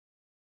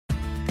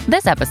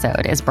This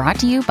episode is brought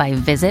to you by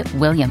Visit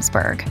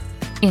Williamsburg.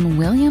 In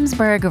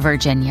Williamsburg,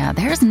 Virginia,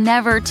 there's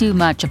never too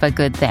much of a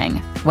good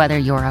thing. Whether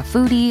you're a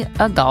foodie,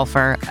 a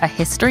golfer, a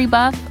history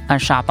buff, a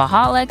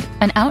shopaholic,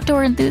 an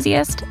outdoor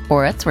enthusiast,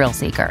 or a thrill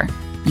seeker,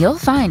 you'll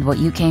find what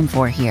you came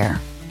for here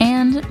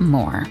and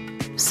more.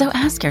 So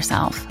ask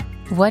yourself,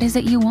 what is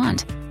it you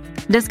want?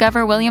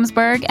 Discover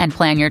Williamsburg and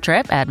plan your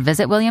trip at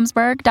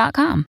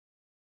visitwilliamsburg.com.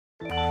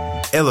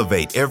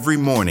 Elevate every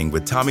morning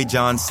with Tommy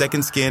John's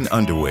Second Skin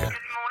underwear.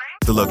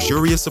 The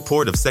luxurious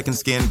support of Second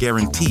Skin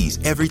guarantees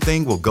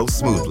everything will go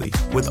smoothly.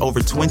 With over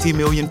 20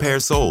 million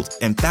pairs sold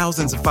and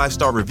thousands of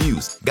 5-star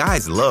reviews,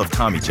 guys love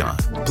Tommy John.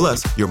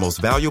 Plus, your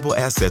most valuable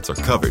assets are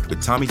covered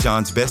with Tommy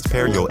John's best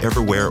pair you'll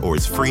ever wear or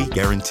its free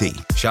guarantee.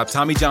 Shop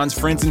Tommy John's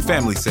Friends and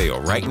Family Sale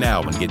right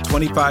now and get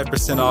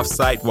 25% off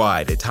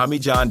site-wide at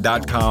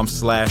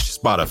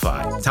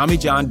TommyJohn.com/Spotify.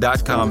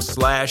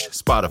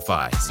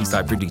 TommyJohn.com/Spotify. See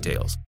site for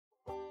details.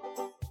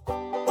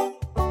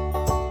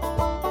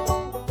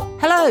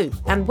 Hello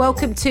and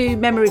welcome to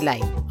Memory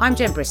Lane. I'm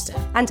Jen Brister.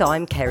 And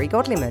I'm Kerry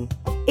Godliman.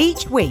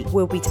 Each week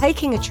we'll be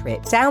taking a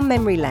trip down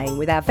memory lane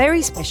with our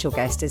very special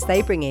guest as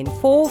they bring in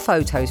 4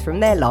 photos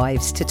from their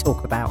lives to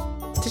talk about.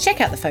 To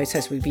check out the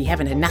photos we'll be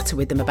having a natter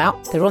with them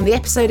about, they're on the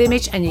episode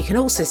image and you can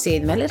also see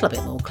them a little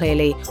bit more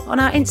clearly on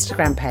our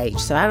Instagram page.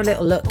 So have a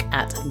little look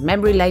at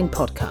Memory Lane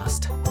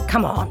Podcast.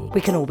 Come on,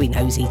 we can all be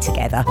nosy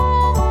together.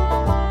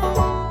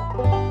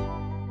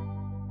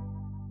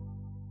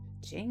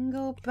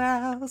 Jingle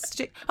bells.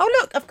 Oh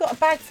look, I've got a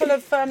bag full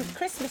of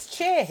Christmas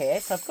cheer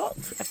here. So I've got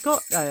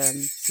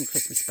some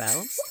Christmas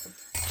bells.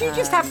 Do you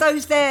just have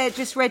those there,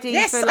 just ready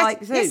for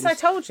zoos? Yes, I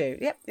told you.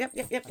 Yep.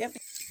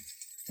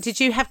 Did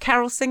you have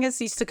carol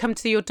singers used to come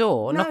to your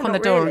door, knock on the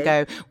door and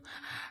go,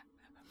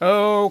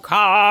 "Oh,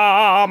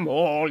 come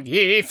all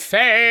ye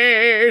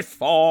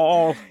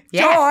faithful,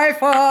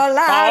 joyful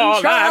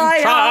and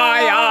triumphant.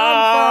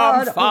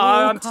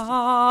 triumphant.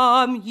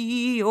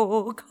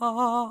 Oh,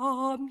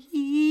 come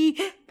ye.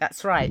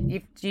 That's right.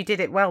 You did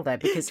it well there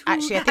because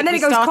actually I think And then we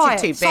it goes started quiet.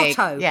 too big.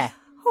 Sotto. Yeah,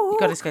 you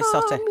got to go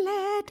sotto.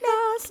 Let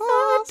us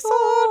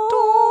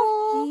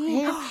adore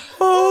him.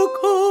 Oh,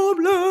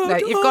 come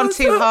let No, you've gone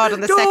too hard on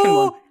the second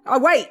one. Oh,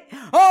 wait.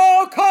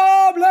 Oh,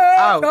 come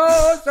let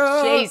us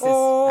Jesus.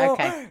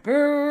 Okay.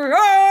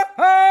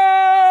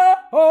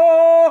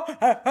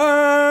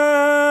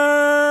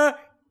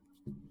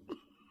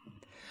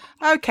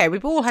 Okay,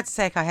 we've all had to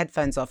take our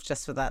headphones off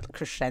just for that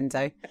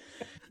crescendo.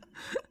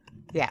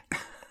 Yeah.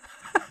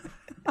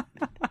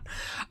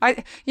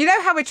 You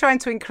know how we're trying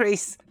to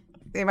increase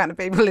the amount of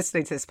people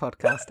listening to this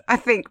podcast? I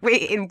think we,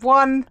 in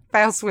one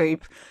fell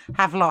swoop,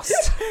 have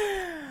lost.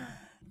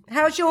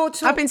 How's your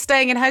tour? I've been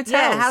staying in hotels.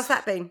 Yeah, how's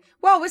that been?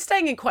 Well, we're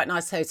staying in quite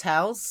nice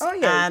hotels. Oh,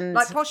 yeah. And,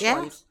 Like posh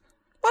ones?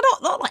 Well,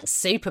 not like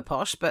super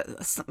posh, but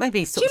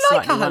maybe sort Do of you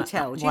like a slightly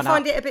hotel? Do you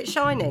find it a bit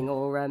shining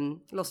or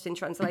lost in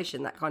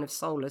translation, that kind of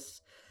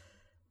soulless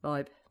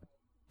vibe?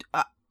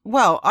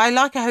 Well, I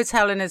like a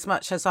hotel in as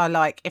much as I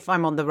like, if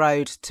I'm on the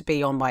road, to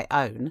be on my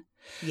own.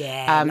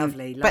 Yeah,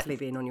 lovely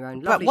being on your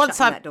own. Lovely once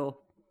shutting that door.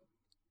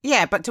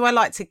 Yeah, but do I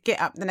like to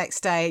get up the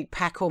next day,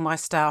 pack all my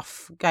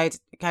stuff, go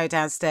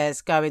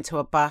downstairs, go into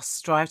a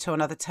bus, drive to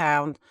another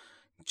town,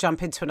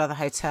 jump into another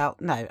hotel?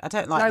 No, I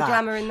don't like that. No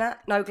glamour in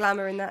that? No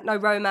glamour in that? No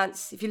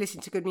romance? If you listen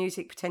to good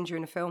music, pretend you're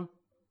in a film?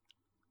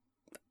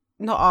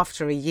 Not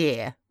after a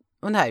year.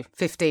 Well, no,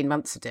 15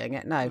 months of doing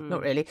it. No,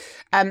 not really.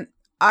 I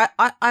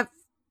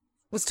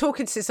was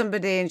talking to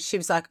somebody and she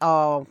was like,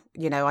 oh,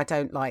 I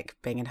don't like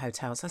being in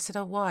hotels. I said,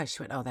 oh, why?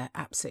 She went, oh, they're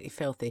absolutely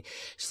filthy.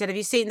 She said, have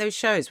you seen those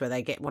shows where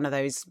they get one of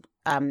those...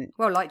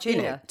 well, like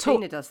Gina.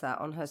 Gina does that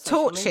on her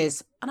social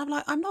torches. Media. And I'm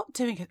like, I'm not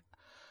doing it.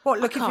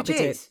 What, looking for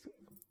jizz?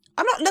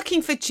 I'm not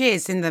looking for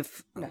jizz in the...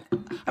 No.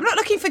 I'm not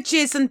looking for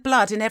jizz and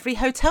blood in every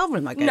hotel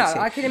room I go to. No,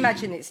 I can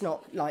imagine it's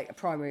not like a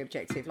primary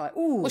objective. Like,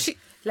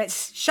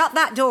 let's shut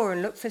that door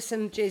and look for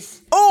some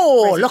jizz.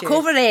 Oh, residue. look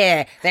over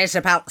here. There's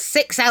about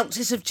 6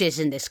 ounces of jizz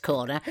in this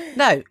corner.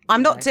 No,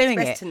 I'm not doing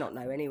it's it. best to not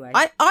know anyway.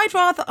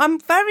 I'm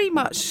very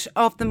much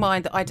of the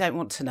mind that I don't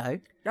want to know.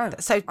 No,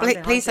 so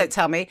please don't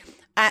tell me.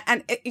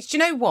 And do you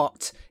know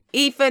what?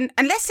 Even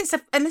unless it's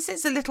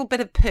a little bit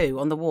of poo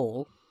on the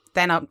wall,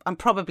 then I'm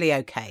probably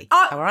okay.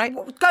 All right?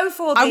 Go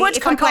for I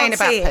would complain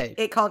about poo.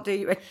 It can't do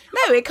you in.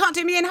 No, it can't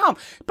do me any harm.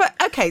 But,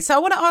 okay, so I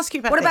want to ask you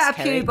about What this, about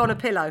a Kerry. pube on a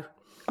pillow?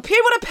 A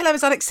pube on a pillow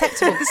is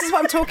unacceptable. This is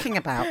what I'm talking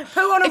about. Poo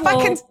on a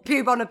wall,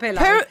 pube on a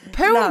pillow.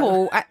 Poo on a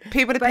wall,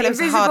 pube on a pillow is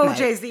a hard no.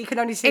 Invisible jizz that you can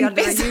only see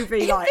under a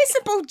UV light.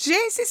 Invisible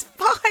jizz is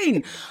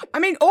fine. I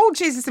mean, all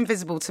jizz is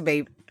invisible to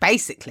me,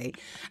 basically,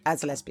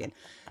 as a lesbian.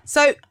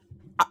 So...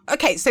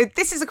 Okay, so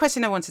this is a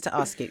question I wanted to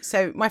ask you.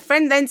 So my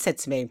friend then said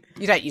to me,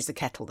 you don't use the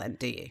kettle then,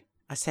 do you?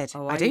 I said,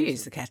 I do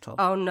use the kettle.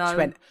 Oh,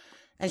 no.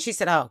 She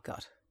said, oh,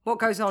 God. What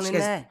goes on in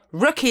there?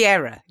 Rookie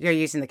error, you're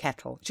using the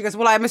kettle. She goes,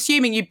 well, I'm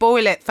assuming you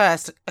boil it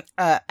first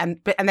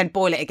and then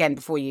boil it again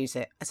before you use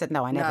it. I said,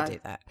 no, I never do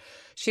that.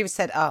 She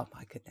said, oh,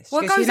 my goodness. She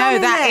What goes, goes on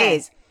in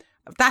there?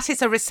 That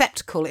is a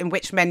receptacle in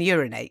which men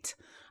urinate.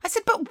 I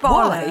said, but Bollocks.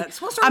 why?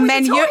 What's wrong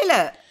with the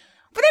toilet?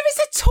 But there is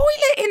a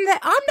toilet in there.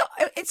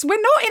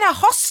 we're not in a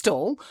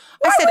hostel.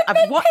 Why I said,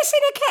 would men piss in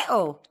a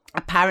kettle?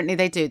 Apparently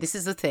they do. This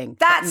is the thing.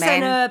 That's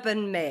an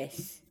urban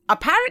myth.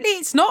 Apparently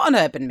it's not an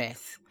urban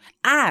myth.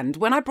 And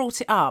when I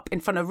brought it up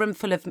in front of a room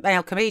full of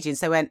male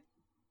comedians, they went,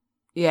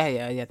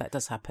 yeah, that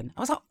does happen.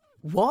 I was like,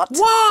 what?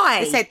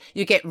 Why? They said,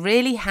 you get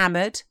really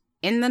hammered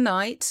in the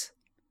night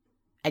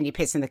and you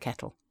piss in the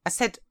kettle. I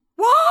said,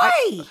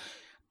 why?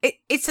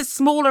 It's a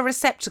smaller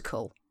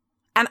receptacle.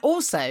 And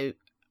also,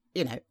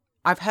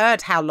 I've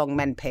heard how long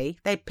men pee.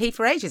 They pee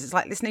for ages. It's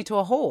like listening to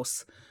a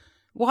horse.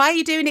 Why are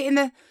you doing it in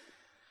the...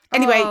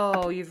 Anyway.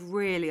 Oh, you've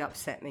really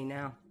upset me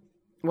now.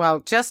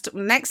 Well, just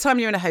next time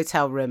you're in a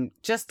hotel room,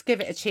 just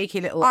give it a cheeky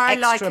little extra I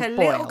like a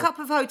boil. little cup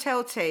of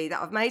hotel tea that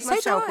I've made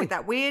myself with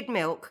that weird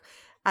milk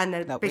and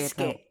a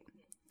biscuit.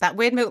 That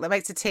weird milk that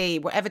makes a tea,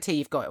 whatever tea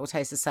you've got, it will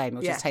taste the same.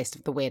 It'll just taste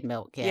of the weird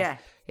milk. Yeah.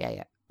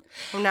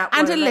 Well, now,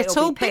 and a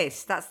little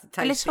piss. That's the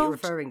taste that you're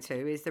referring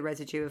to, is the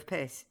residue of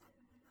piss.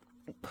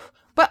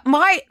 But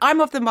I'm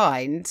of the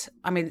mind,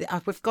 I mean,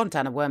 we've gone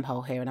down a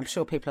wormhole here and I'm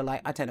sure people are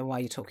like, I don't know why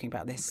you're talking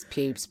about this.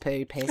 Pubes,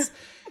 poo, piss.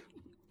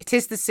 It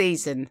is the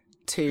season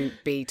to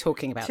be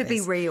talking about this. To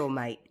be real,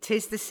 mate.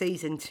 'Tis the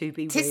season to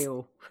be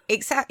real.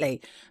 Exactly.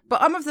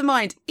 But I'm of the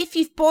mind, if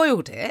you've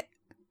boiled it,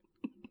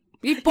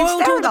 you've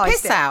boiled all the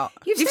piss out.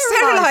 You've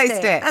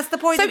sterilised it. That's the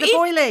point of the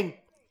boiling.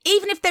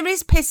 Even if there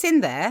is piss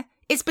in there,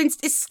 it's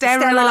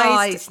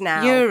sterilised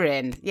now.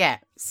 Urine. Yeah.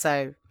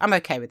 So I'm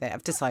okay with it.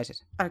 I've decided.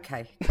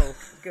 Okay, cool.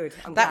 Good.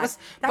 That was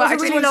a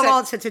really long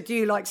answer to do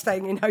you like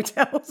staying in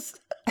hotels?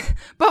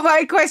 But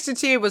my question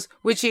to you was,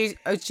 would you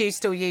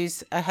still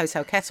use a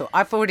hotel kettle?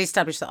 I've already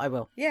established that I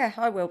will. Yeah,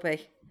 I will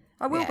be.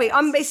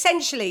 I'm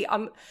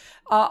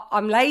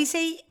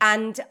lazy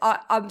and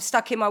I'm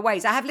stuck in my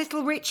ways. I have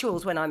little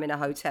rituals when I'm in a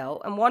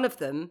hotel, and one of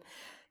them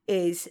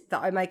is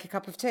that I make a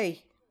cup of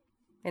tea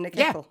in a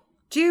kettle. Yeah.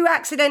 Do you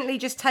accidentally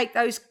just take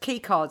those key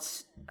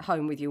cards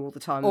home with you all the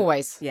time?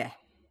 Always. Yeah.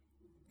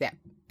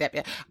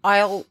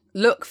 I'll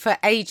look for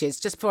ages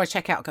just before I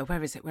check out. Go,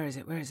 where is it?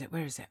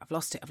 I've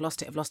lost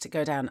it.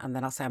 Go down, and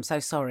then I'll say, I'm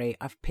so sorry.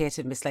 I've appear to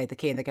have mislaid the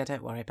key. And they go,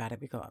 don't worry about it.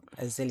 We've got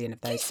a zillion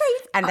of those.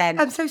 And then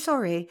I'm so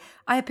sorry.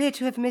 I appear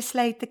to have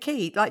mislaid the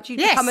key. Like, do you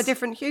become a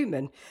different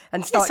human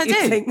and start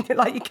using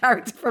like your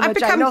character from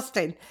Jane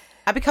Austen?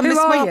 I become Miss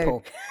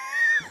Marple.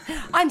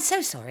 I'm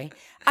so sorry.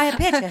 I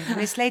appear to have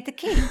mislaid the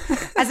key.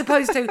 As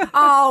opposed to,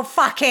 oh,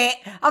 fuck it.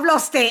 I've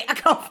lost it. I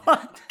can't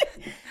find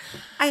it.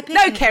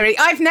 No, Kerry,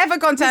 I've never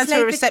gone down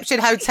to a reception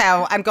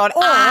hotel and gone,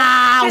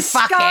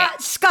 fuck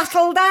it.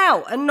 Scuttled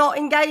out and not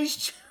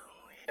engaged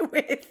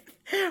with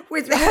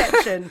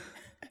reception.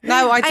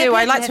 No, I do.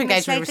 I like to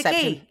engage with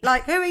reception.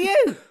 Like, who are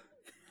you?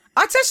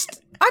 I've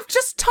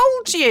just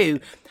told you.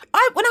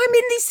 When I'm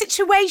in these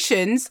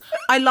situations,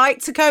 I like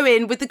to go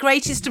in with the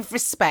greatest of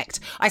respect.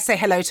 I say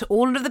hello to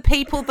all of the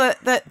people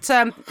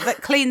that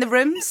clean the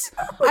rooms.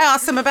 I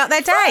ask them about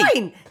their day.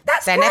 Fine.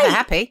 They're never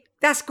happy.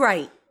 That's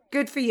great.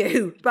 Good for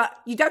you. But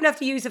you don't have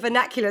to use a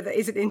vernacular that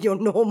isn't in your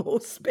normal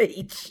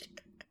speech.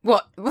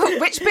 What?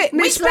 Which bit?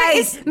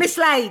 Mislaid.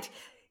 Mislaid.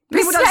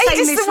 People don't say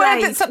mislaid. The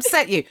word that's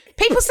upset you.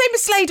 People say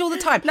mislaid all the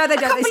time. No, they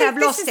don't. They say, I've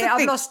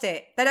lost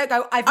it. They don't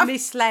go, I've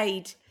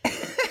mislaid.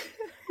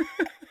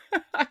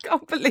 I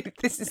can't believe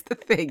this is the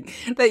thing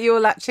that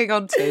you're latching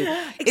onto.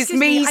 It's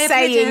me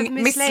saying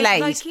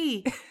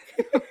mislaid.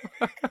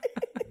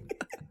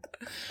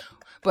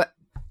 But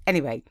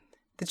anyway,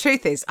 the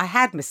truth is I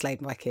had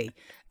mislaid my key.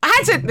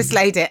 I hadn't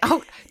mislaid it.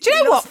 Oh, do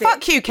you know what?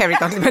 Fuck you, Kerry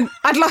Godliman.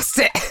 I'd lost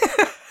it.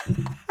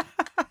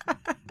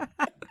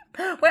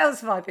 What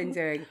else have I been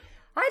doing?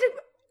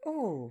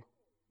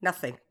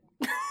 Nothing.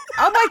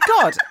 Oh my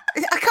God.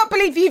 I can't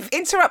believe you've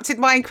interrupted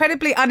my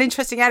incredibly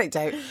uninteresting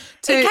anecdote.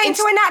 It came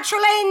to a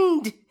natural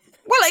end.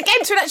 Well, it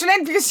came to a natural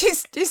end because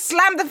you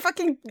slammed the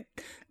fucking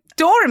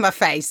door in my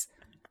face.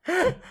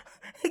 It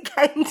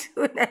came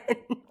to an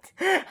end.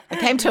 It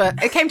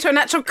came to a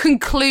natural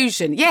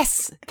conclusion.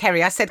 Yes,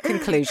 Kerry, I said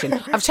conclusion.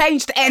 I've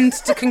changed end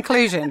to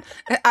conclusion.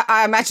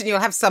 I imagine you'll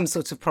have some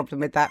sort of problem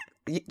with that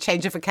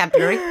change of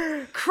vocabulary.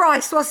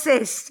 Christ, what's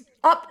this?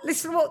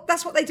 Listen,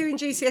 that's what they do in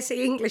GCSE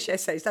English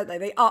essays, don't they?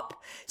 They up.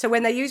 So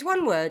when they use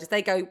one word,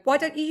 they go, why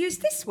don't you use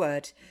this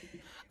word?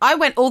 I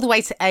went all the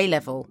way to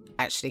A-level,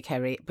 actually,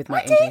 Kerry, with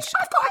my English.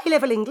 I've got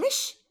A-level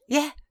English.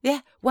 Yeah.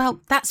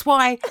 Well, that's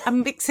why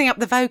I'm mixing up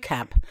the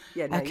vocab.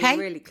 Yeah, no, okay? You're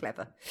really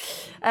clever.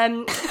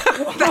 Oh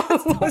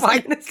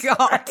my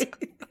God.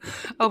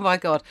 Oh my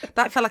God.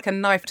 That felt like a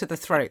knife to the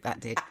throat,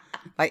 that did.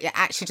 Like, it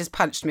actually just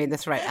punched me in the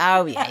throat.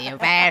 Oh yeah, you're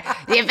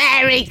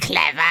very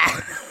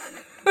clever.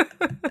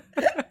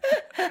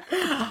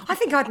 I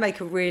think I'd make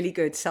a really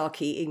good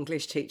Saki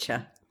English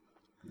teacher.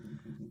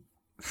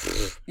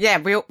 Yeah,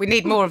 we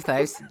need more of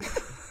those.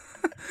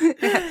 Can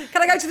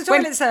I go to the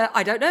toilet, sir?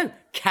 I don't know.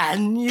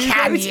 Can you?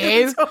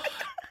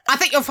 I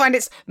think you'll find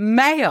it's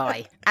may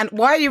I. And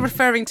why are you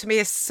referring to me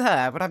as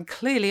sir when I'm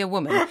clearly a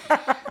woman?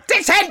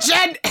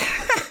 Detention!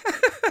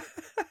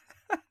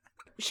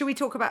 Should we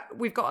talk about...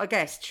 We've got a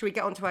guest. Should we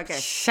get on to our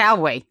guest?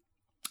 Shall we?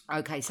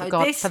 Okay, so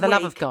for the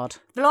love of God.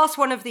 The last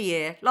one of the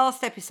year,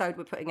 last episode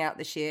we're putting out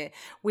this year,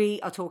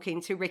 we are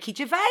talking to Ricky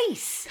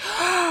Gervais.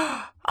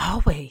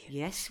 Are we?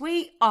 Yes,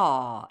 we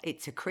are.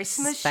 It's a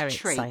Christmas Very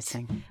treat.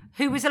 exciting.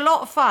 Who was a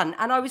lot of fun.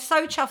 And I was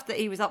so chuffed that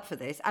he was up for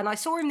this. And I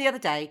saw him the other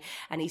day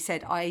and he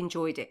said, I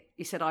enjoyed it.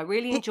 He said, I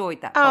really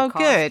enjoyed that podcast. Oh,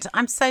 good.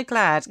 I'm so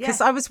glad.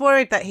 Because I was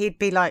worried that he'd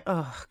be like,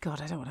 oh, God,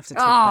 I don't want to have to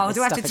talk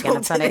about this stuff again.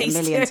 I've done it a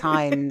million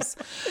times.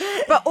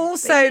 But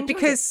also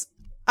because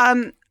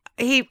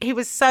he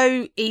was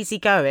so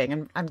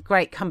easygoing and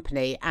great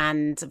company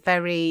and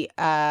very...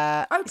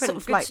 open, sort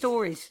of good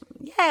stories.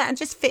 Yeah, and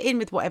just fit in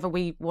with whatever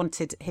we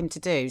wanted him to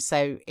do.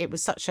 So it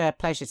was such a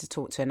pleasure to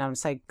talk to him. And I'm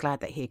so glad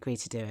that he agreed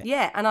to do it.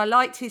 Yeah, and I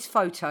liked his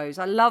photos.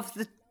 I loved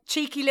the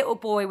cheeky little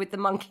boy with the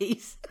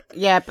monkeys.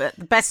 Yeah, but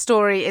the best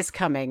story is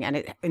coming and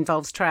it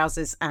involves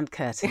trousers and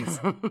curtains.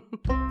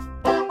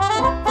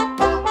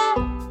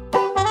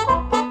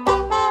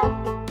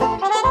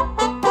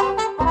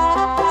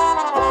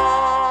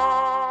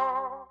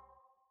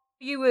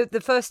 You were the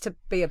first to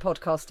be a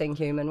podcasting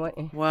human, weren't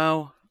you?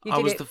 Well, I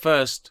was the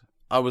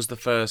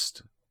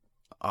first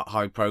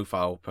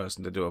high-profile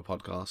person to do a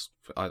podcast.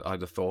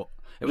 I'd have thought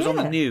it was on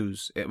the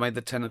news. It made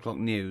the 10 o'clock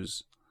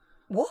news.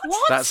 What?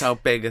 That's how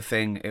big a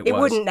thing it was. It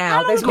wouldn't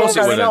now. There's Of course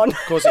more it going wouldn't. on.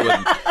 Of course it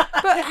wouldn't.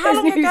 But how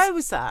long ago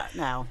was that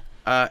now?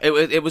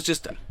 It was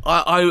just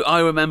I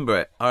remember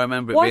it. I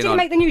remember it. Why being did it on,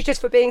 make the news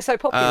just for being so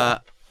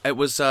popular? It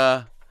was.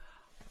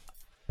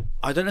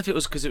 I don't know if it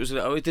was because it was.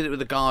 We did it with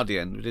the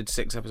Guardian. We did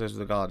 6 episodes with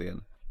the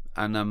Guardian,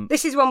 and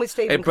This is one with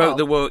Stephen it broke Cole.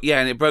 the world. Yeah,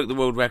 and it broke the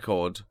world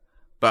record,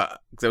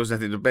 but there was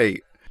nothing to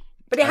beat.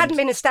 But it hadn't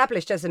been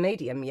established as a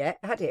medium yet,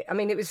 had it? I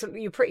mean, it was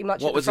you pretty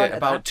much. What at the was front it? of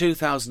About that.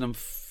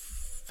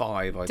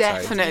 2005, I'd say.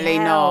 Definitely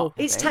Hell, not.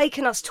 It's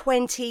taken us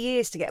 20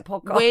 years to get a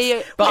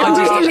podcast. But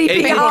I'm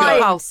really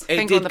behind.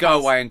 It did go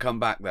away and come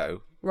back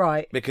though,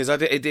 Right. because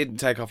it didn't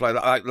take off like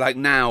that. Like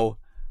now,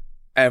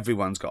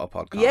 everyone's got a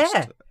podcast.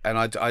 Yeah. And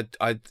I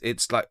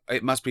it's like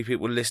it must be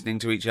people listening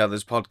to each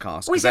other's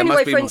podcasts. Well, it's the there only must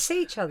way be friends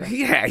see each other.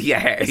 Yeah.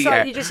 It's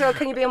like you just say, oh,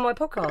 can you be on my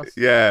podcast?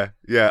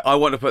 Yeah. I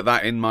want to put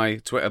that in my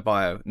Twitter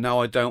bio.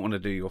 No, I don't want to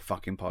do your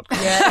fucking podcast.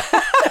 Yeah.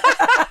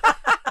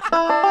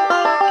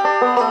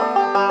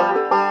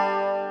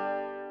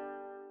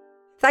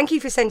 Thank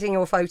you for sending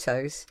your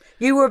photos.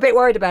 You were a bit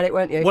worried about it,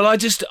 weren't you? Well,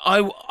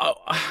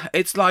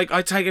 it's like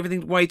I take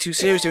everything way too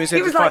seriously.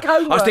 It was like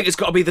homework. I think it's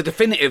got to be the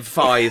definitive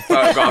 5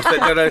 photographs.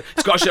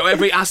 It's got to show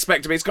every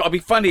aspect of it. It's got to be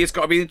funny. It's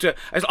got to be.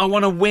 I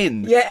want to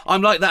win. Yeah.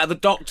 I'm like that at the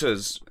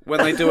doctors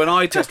when they do an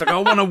eye test. Like I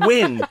want to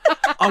win.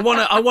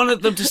 I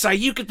wanted them to say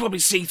you could probably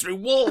see through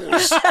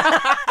walls,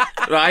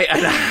 right?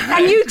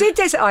 And you did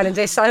Desert Island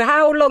Disc, so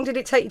how long did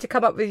it take you to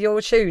come up with your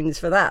tunes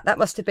for that? That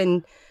must have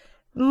been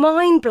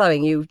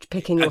mind-blowing, you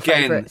picking your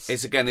favourites.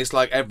 It's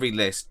like every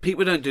list.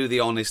 People don't do the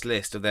honest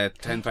list of their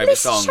 10 favourite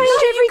songs. Change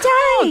every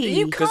day.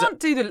 You can't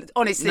do the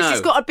honest list. No. It's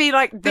got to be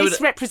like,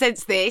 this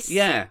represents this.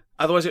 Yeah,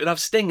 otherwise it would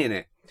have Sting in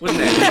it, wouldn't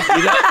it?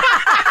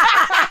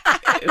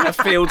 It would have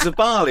Fields of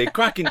Barley,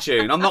 cracking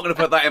tune. I'm not going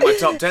to put that in my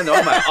top 10 though,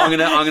 am I? I'm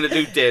going to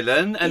do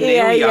Dylan and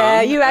Neil Young.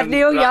 Yeah, you had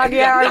Neil Young.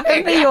 Yeah, I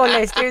remember your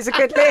list. It was a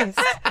good list.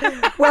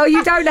 Well,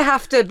 you don't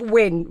have to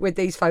win with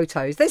these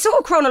photos. They're sort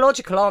of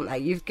chronological, aren't they?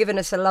 You've given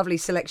us a lovely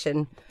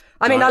selection.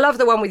 I mean, Right. I love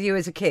the one with you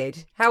as a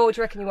kid. How old do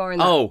you reckon you are in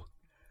that?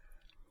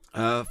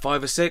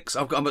 5 or 6.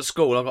 I'm at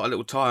school. I've got a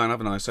little tie on,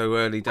 haven't I? So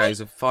early days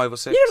of 5 or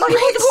 6. You look like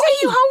What are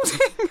you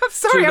holding? I'm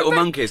sorry. Two little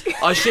monkeys.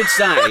 I should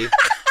say.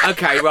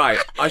 Okay, right.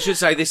 I should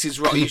say this is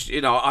right.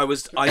 You know, I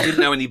didn't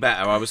know any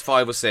better. I was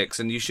 5 or 6,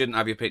 and you shouldn't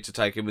have your picture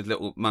taken with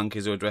little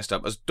monkeys who are dressed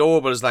up. As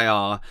adorable as they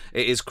are,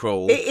 it is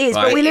cruel. It is,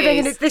 right? but we're living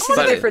in a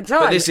different time.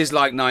 But this is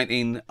like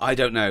 19. I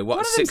don't know what,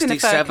 One of them's in a fur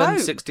 67,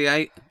 coat.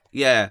 68.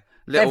 Yeah.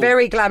 They're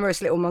very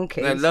glamorous little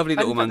monkeys. They're lovely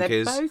little And they're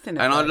monkeys. both in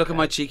a And I fur look at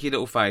my coat. cheeky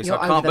little face. You're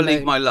I can't over the believe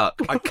moon. my luck.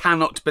 I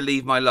cannot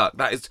believe my luck.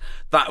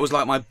 That was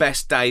like my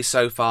best day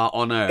so far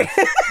on earth.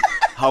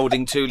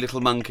 Holding 2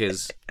 little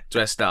monkeys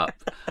dressed up.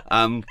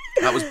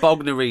 That was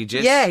Bognor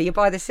Regis. Yeah, you're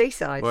by the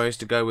seaside. Where I used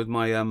to go with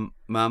my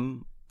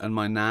mum and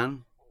my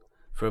nan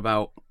for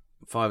about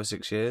 5 or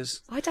 6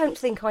 years. I don't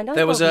think I know.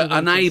 There was Bognor a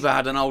Regis. neighbour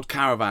had an old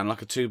caravan,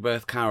 like a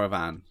 2-berth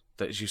caravan,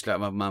 that she used to let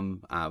my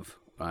mum have,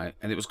 right?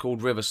 And it was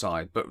called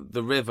Riverside, but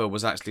the river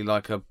was actually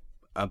like a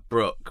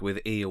brook with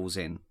eels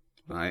in,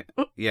 right?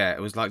 Yeah,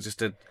 it was like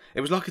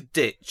a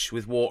ditch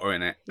with water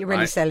in it. You're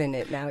really right? selling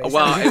it now. It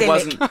Well, sounds it idyllic.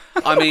 wasn't.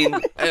 I mean,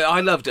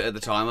 I loved it at the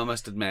time, I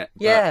must admit.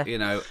 But, Yeah. you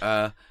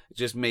know,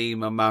 just me,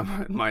 my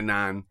mum, and my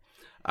nan.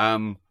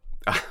 And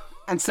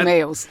some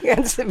eels.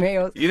 And some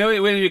meals. You know,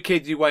 when you're a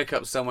kid, you wake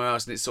up somewhere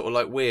else and it's sort of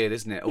like weird,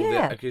 isn't it? All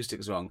Yeah. the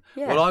acoustics wrong.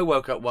 Yeah. Well, I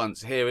woke up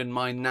once hearing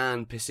my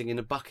nan pissing in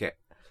a bucket.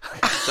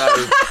 So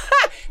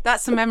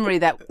That's a memory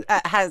that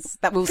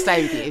will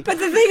stay with you. But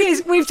the thing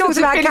is, we've talked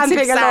about Definitive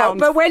camping a lot, sound.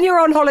 but when you're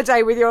on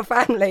holiday with your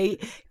family,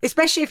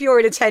 especially if you're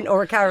in a tent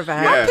or a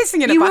caravan, Yeah.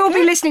 Pissing in a you will bucket.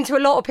 be listening to a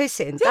lot of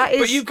pissing. That is,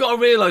 But you've got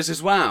to realise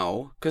as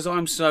well, because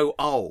I'm so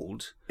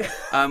old,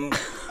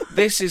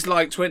 this is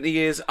like 20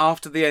 years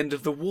after the end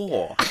of the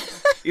war.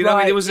 You know,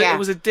 what I mean? Right, It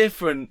was a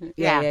different,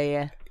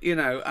 Yeah. you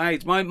know,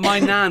 age. My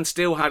nan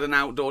still had an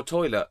outdoor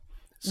toilet.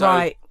 So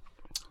Right.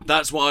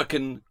 that's why I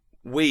can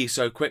wee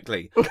so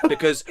quickly,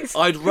 because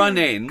I'd run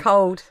in,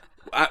 Cold.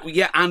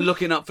 and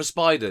looking up for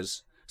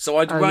spiders. So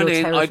I'd Oh, run you're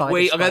in, I'd terrified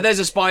wee, of I go, spiders. there's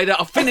a spider,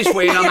 I'll finish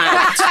weeing, I'm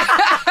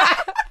out.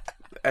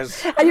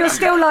 And you're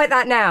still like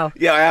that now?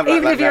 Yeah, I am like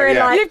Even that if you're now, in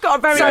yeah. like You've got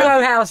a very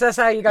Soho House, that's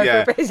how you go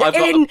Yeah, for a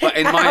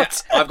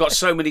bit. I've got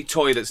so many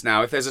toilets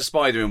now. If there's a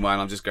spider in one,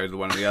 I'll just go to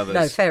one of the others.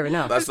 No, fair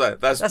enough. That's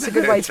a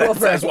good way to operate.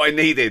 That's what I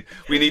needed.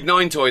 We need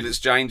 9 toilets,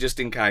 Jane, just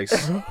in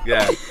case.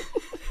 Yeah.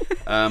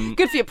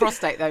 Good for your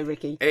prostate, though,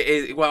 Ricky.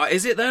 Well,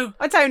 is it though?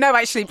 I don't know,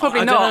 actually.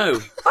 Probably I not. don't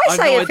know. I I've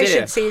say no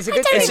efficiency idea. is a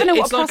good don't thing. even know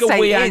what It's like a prostate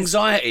wee is.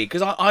 anxiety,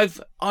 because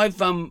I've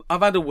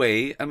had a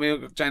wee, and me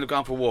and Jane have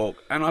gone for a walk,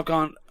 and I've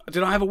gone,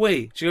 did I have a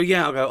wee? She go,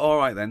 yeah. I'll go, all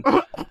right then.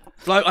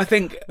 Like, I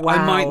think I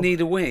Wow. might need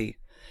a wee.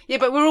 Yeah,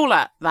 but we're all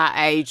at that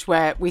age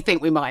where we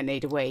think we might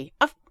need a wee.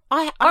 I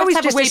I have always to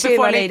have just a wee assume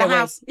before I I leave need the a wee.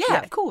 house. Yeah,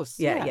 Yeah. of course.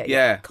 Yeah.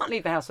 Yeah. Can't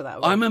leave the house without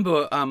a wee. I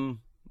remember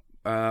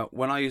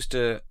when I used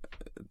to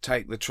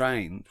take the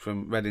train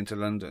from Reading to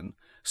London,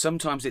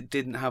 sometimes it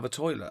didn't have a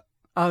toilet.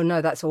 Oh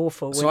no, that's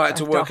awful. So We I had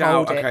to have work out,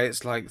 hold it. okay,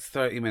 it's like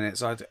 30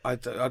 minutes.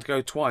 I'd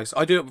go twice.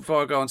 I do it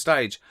before I go on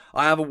stage.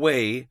 I have a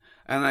wee,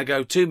 and I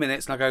go 2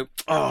 minutes, and I go,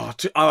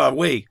 a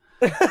wee.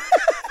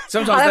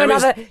 Sometimes I'll have there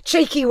is... another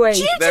cheeky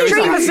wee. there is-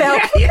 Treat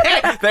myself.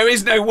 Yeah, there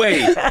is no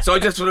wee. So I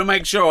just want to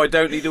make sure I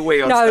don't need a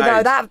wee on No,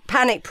 stage. that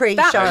panic pre-show.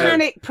 That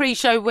panic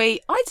pre-show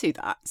wee, I do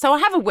that. So I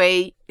have a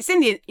wee. It's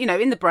in the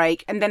in the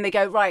break, and then they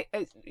go right.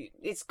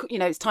 It's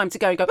it's time to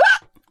go. And go.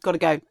 Gotta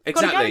go. Gotta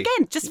Exactly. go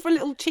again, just for a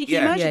little cheeky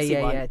Yeah. emergency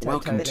one.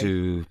 Welcome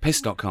totally. to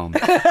piss.com.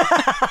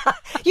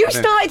 You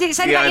started it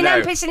saying Yeah, about I your nan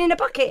know. pissing in a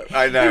bucket.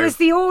 I know. It was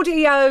the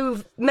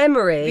audio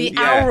memory. The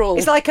Yeah. aural.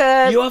 It's like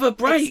a... You have a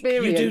break.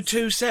 Experience. You do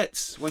 2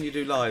 sets when you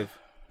do live.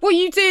 Well,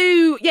 you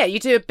do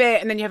a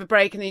bit, and then you have a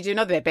break, and then you do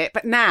another bit.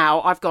 But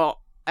now I've got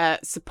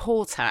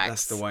support acts.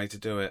 That's the way to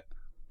do it.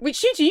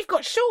 Which you do. You've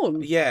got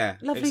Sean. Yeah,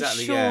 Lovely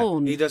exactly.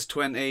 Sean. Yeah, he does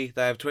 20.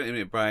 They have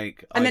 20-minute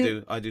break.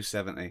 And I do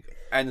 70.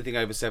 Anything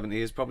over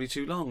 70 is probably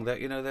too long.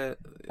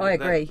 I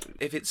agree.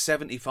 If it's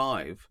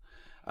 75,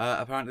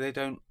 apparently they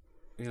don't.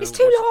 It's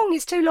too long.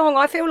 It's too long.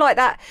 I feel like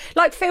that.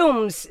 Like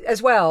films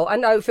as well. I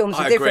know films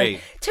are I different. agree.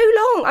 Too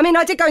long. I mean,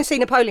 I did go and see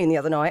Napoleon the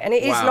other night, and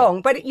it is Wow.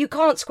 long, but you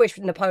can't squish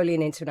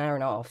Napoleon into an hour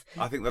and a half.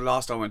 I think the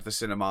last time I went to the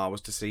cinema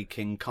was to see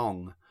King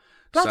Kong.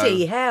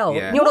 Bloody So, hell.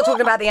 yeah. You're not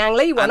talking about the Ang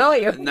Lee one, are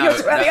you? no, You're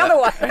talking about the no. other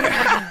one.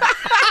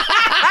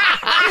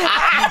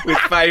 With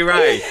Fay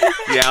Ray.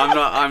 Yeah, I'm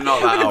not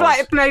that The old.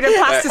 black made of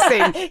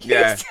plasticine.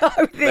 Yeah,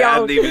 Totally they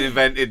hadn't old. even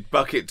invented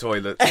bucket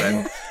toilets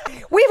then.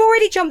 We've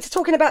already jumped to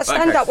talking about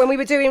stand-up Okay. when we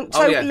were doing...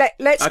 So Oh, yeah.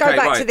 let's go Okay,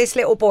 back to right. this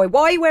little boy.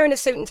 Why are you wearing a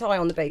suit and tie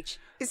on the beach?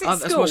 Is it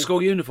That's school? my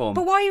school uniform.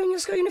 But why are you in your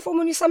school uniform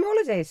on your summer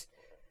holidays?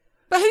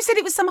 But who said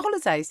it was summer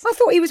holidays? I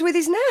thought he was with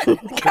his nan.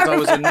 Because I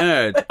was a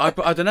nerd. I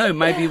don't know.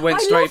 Maybe he went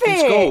I straight love from it.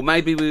 school.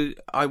 Maybe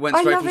I went I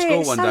straight love from it. school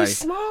It's one so day.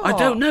 smart. I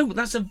don't know.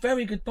 That's a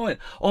very good point.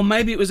 Or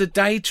maybe it was a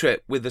day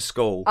trip with the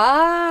school.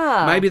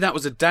 Ah. Maybe that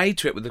was a day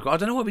trip with the school. I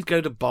don't know why we'd go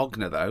to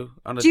Bognor though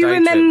on a Do you day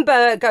trip.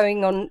 remember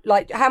going on,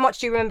 like, how much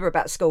do you remember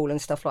about school and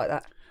stuff like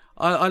that?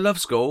 I love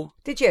school.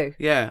 Did you?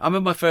 Yeah, I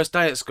remember my first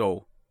day at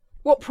school.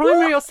 What,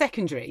 primary or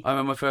secondary? I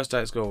remember my first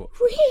day at school.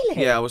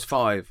 Really? Yeah, I was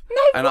 5.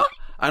 No, and what?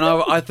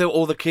 I thought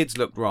all the kids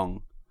looked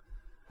wrong.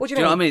 What do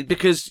Do you you know mean? what I mean?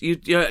 Because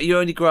you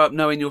only grow up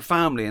knowing your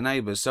family and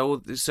neighbours.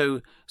 So there's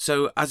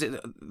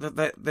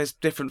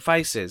different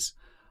faces.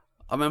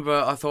 I remember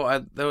I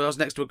thought I was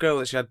next to a girl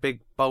that she had big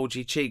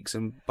bulgy cheeks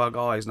and bug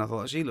eyes, and I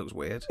thought she looks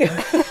weird.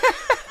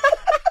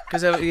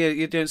 Because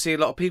you don't see a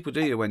lot of people,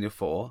 do you, when you're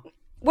 4?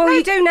 Well,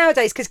 you do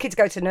nowadays because kids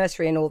go to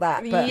nursery and all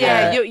that. But,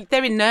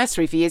 They're in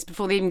nursery for years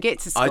before they even get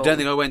to school. I don't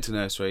think I went to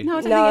nursery. No,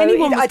 I don't no, think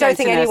anyone was I don't going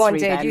think to anyone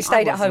nursery did. then. You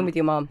stayed I at home wasn't. with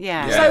your mum.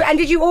 Yeah. Yeah. So, and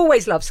did you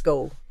always love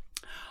school?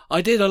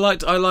 I did. I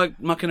liked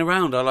mucking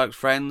around. I liked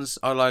friends.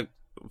 I liked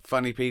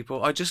funny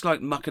people. I just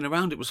liked mucking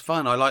around. It was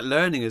fun. I liked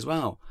learning as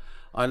well.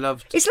 I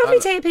loved. It's lovely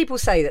to hear people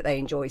say that they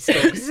enjoy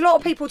school because a lot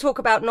of people talk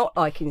about not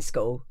liking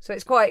school. So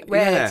it's quite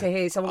rare Yeah. to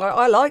hear someone go,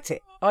 "I liked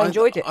it. I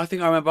enjoyed it." I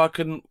think I remember I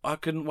couldn't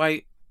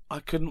wait. I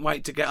couldn't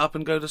wait to get up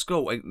and go to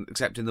school,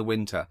 except in the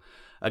winter.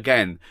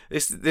 Again,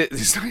 this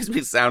makes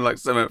me sound like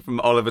something from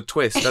Oliver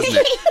Twist, doesn't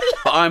it?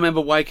 But I remember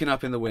waking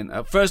up in the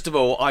winter. First of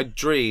all, I'd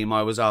dream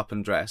I was up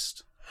and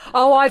dressed.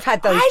 Oh, I've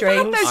had those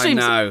dreams. those I dreams.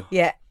 know.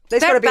 Yeah,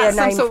 there's got to be a That's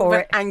some name sort for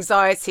of it. an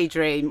anxiety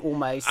dream,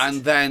 almost.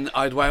 And then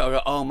I'd wake up and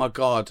go, oh my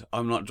God,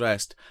 I'm not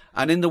dressed.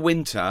 And in the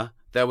winter,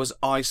 there was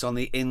ice on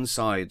the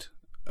inside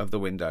of the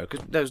window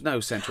because there was no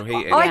central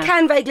heating. I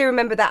can vaguely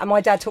remember that, and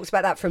my dad talks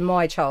about that from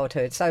my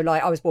childhood. So,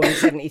 like, I was born in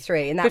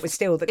 '73, and that was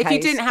still the case. If you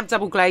didn't have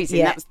double glazing,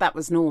 Yeah. that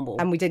was normal.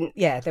 and we didn't,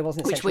 there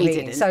wasn't Which central we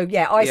heating. didn't. So,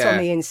 ice Yeah. on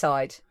the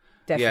inside,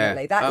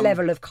 definitely. Yeah, That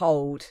level of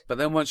cold. But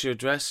then once you're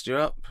dressed, you're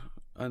up.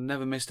 I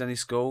never missed any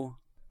school.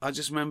 I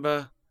just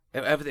remember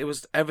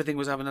everything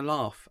was having a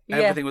laugh. Yeah.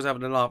 Everything was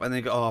having a laugh, and then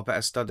you go, oh, I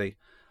better study.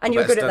 And you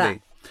were good at that.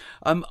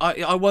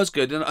 I was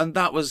good, and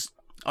that was.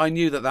 I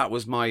knew that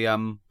was my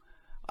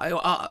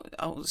I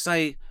would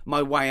say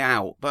my way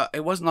out, but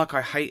it wasn't like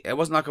it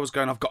wasn't like I was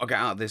going, I've got to get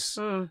out of this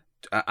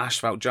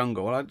asphalt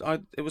jungle.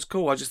 It was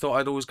cool. I just thought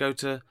I'd always go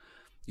to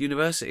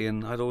university,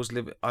 and I'd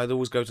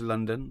always go to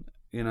London,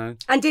 you know.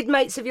 And did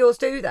mates of yours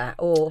do that,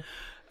 or?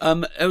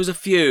 There was a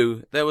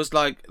few. There was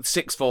like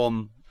sixth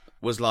form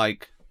was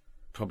like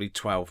probably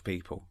 12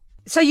 people.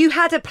 So you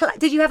had a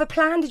did you have a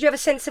plan? Did you have a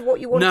sense of what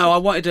you wanted? No, I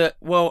wanted to.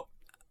 Well,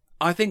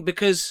 I think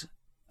because,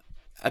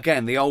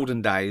 again, the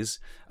olden days,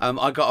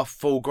 I got a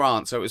full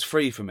grant, so it was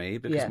free for me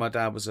because my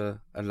dad was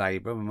a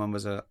labourer, my mum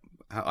was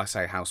I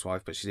say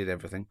housewife, but she did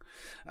everything.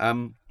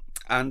 So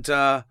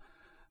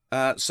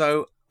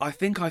I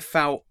think I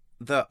felt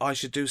that I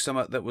should do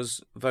something that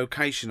was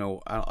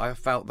vocational. I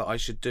felt that I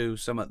should do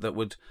something that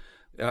would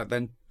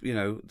then, you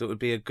know, that would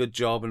be a good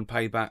job and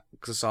pay back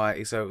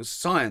society. So it was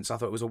science. I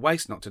thought it was a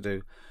waste not to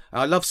do.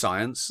 I love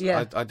science.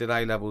 Yeah. I did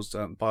A-levels,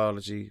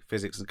 biology,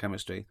 physics and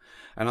chemistry.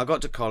 And I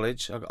got to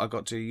college. I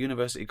got to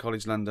University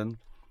College London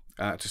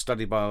to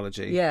study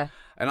biology. Yeah.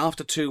 And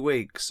after 2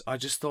 weeks, I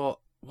just thought,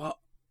 why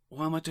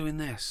am I doing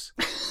this?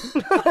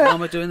 Why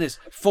am I doing this?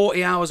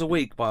 40 hours a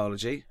week,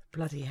 biology.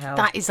 Bloody hell.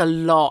 That is a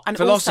lot. And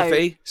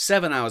philosophy, also...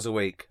 7 hours a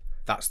week.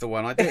 That's the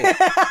one I did.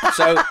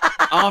 So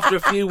after a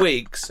few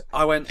weeks,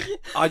 I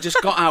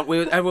just got out.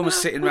 Everyone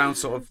was sitting around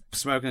sort of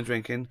smoking and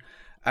drinking.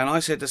 And I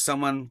said to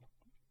someone,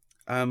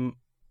 name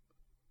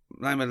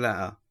a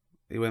letter.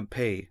 He went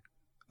P.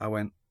 I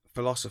went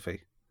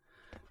philosophy.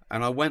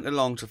 And I went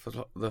along to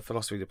the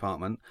philosophy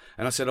department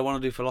and I said, I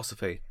want to do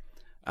philosophy.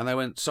 And they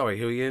went, sorry,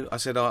 who are you? I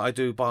said, I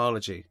do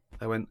biology.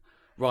 They went,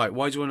 right,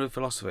 why do you want to do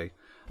philosophy?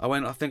 I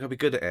went, I think I'd be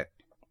good at it.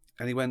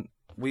 And he went,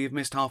 well, you've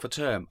missed half a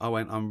term. I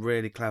went, I'm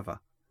really clever.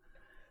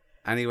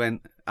 And he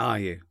went, are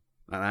you?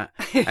 Like that.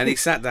 And he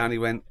sat down, he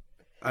went,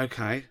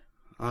 okay,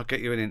 I'll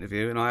get you an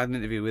interview. And I had an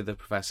interview with the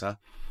professor.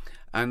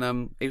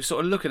 And he was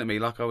sort of looking at me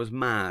like I was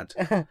mad.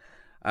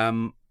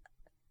 And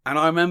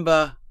I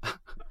remember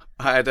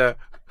I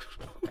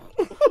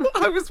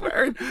was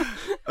wearing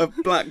a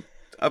black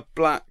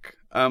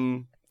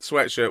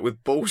sweatshirt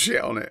with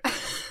bullshit on it.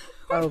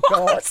 Oh,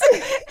 God.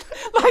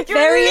 Like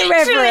very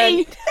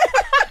irreverent.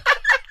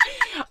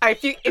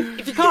 If you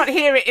can't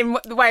hear it in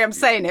the way I'm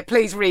saying it,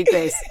 please read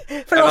this.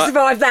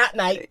 Philosophy that,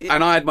 mate.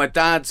 And I had my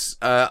dad's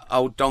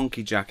old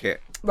donkey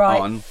jacket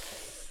on,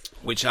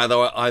 which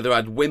either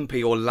had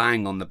Wimpy or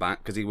Lang on the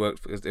back because it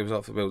was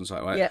off the building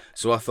site, right? Yeah.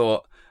 So I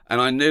thought,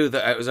 and I knew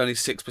that it was only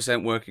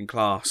 6% working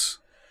class.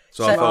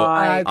 So I thought,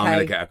 I'm going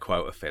to get a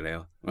quota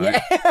filial. Right?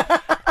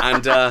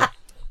 Yeah.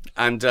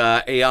 And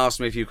he asked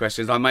me a few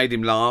questions. I made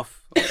him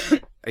laugh.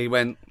 He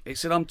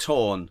said, I'm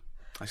torn.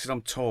 I said,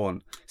 I'm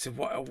torn. He said,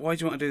 why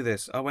do you want to do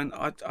this? I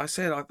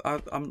said, I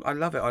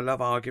love it. I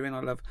love arguing.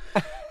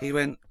 He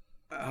went,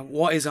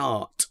 what is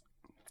art?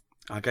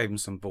 I gave him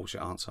some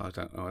bullshit answer. I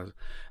don't know.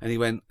 And he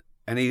went,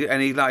 he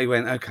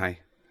went, okay,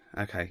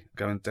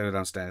 go and do it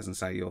downstairs and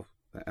say you're.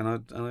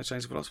 And I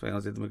changed philosophy. And I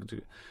did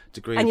the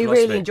degree. And in you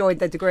philosophy. Really enjoyed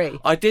the degree.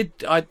 I did.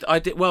 I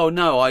did. Well,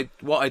 no. I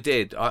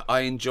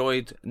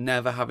enjoyed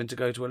never having to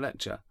go to a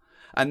lecture.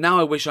 And now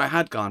I wish I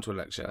had gone to a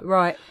lecture.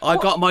 Right. I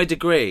got my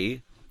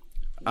degree.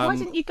 Why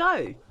didn't you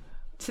go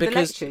to the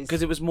lectures?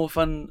 Because it was more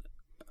fun.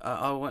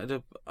 I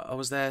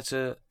was there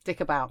to dick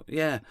about.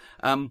 Yeah.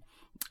 I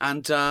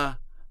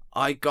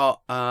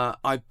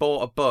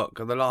bought a book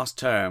at the last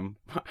term.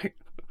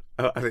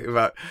 I think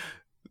about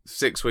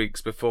 6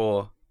 weeks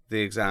before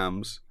the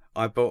exams.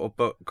 I bought a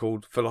book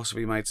called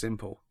Philosophy Made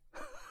Simple.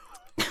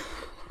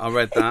 I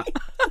read that.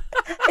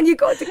 And you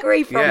got a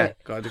degree from it? Yeah,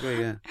 got a degree,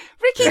 yeah.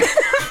 Ricky...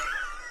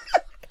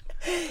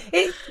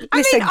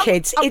 Listen,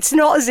 kids, it's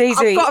not as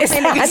easy. I've got a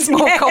feeling it's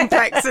more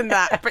complex than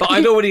that. But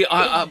I'd already,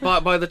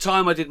 by the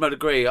time I did my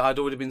degree, I'd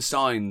already been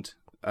signed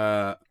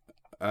in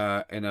a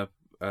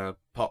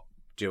pop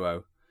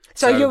duo.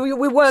 So you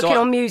were working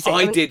on music.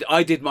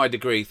 I did my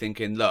degree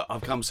thinking, look,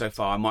 I've come so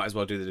far, I might as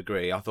well do the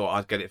degree. I thought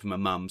I'd get it from my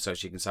mum so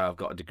she can say I've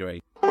got a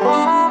degree.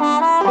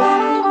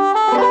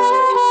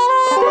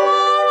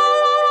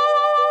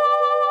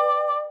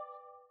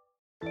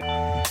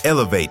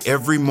 Elevate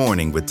every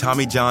morning with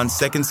Tommy John's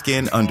Second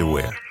Skin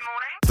underwear.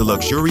 The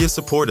luxurious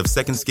support of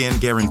Second Skin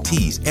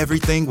guarantees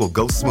everything will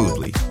go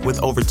smoothly. With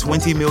over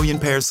 20 million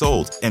pairs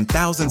sold and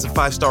thousands of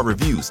 5-star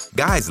reviews,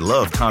 guys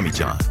love Tommy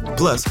John.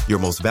 Plus, your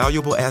most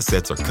valuable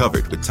assets are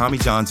covered with Tommy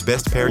John's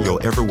best pair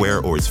you'll ever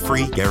wear or its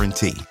free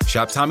guarantee.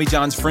 Shop Tommy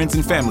John's Friends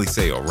and Family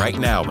Sale right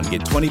now and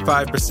get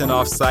 25%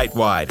 off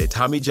site-wide at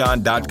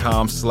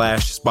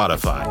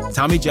TommyJohn.com/Spotify.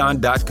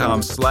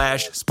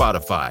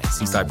 TommyJohn.com/Spotify.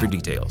 See site for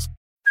details.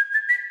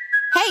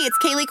 Hey, it's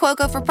Kaylee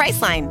Cuoco for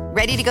Priceline.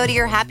 Ready to go to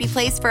your happy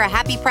place for a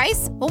happy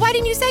price? Well, why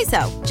didn't you say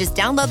so? Just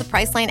download the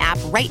Priceline app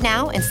right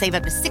now and save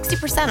up to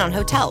 60% on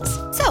hotels.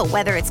 So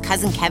whether it's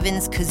Cousin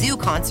Kevin's Kazoo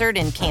Concert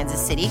in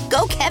Kansas City,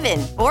 go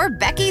Kevin, or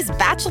Becky's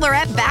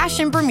Bachelorette Bash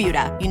in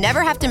Bermuda, you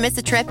never have to miss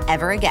a trip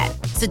ever again.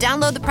 So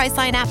download the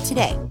Priceline app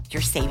today.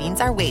 Your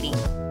savings are waiting.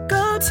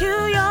 Go to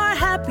your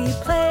happy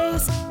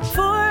place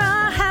for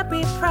a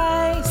happy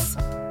price.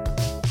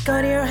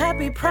 Go to your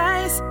happy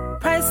price,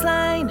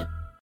 Priceline.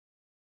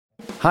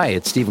 Hi,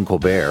 it's Stephen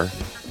Colbert.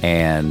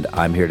 And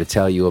I'm here to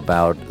tell you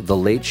about The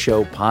Late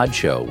Show Pod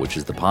Show, which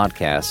is the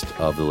podcast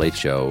of The Late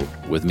Show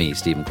with me,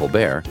 Stephen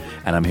Colbert.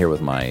 And I'm here with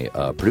my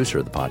producer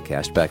of the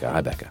podcast, Becca. Hi,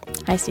 Becca.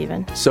 Hi,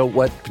 Stephen. So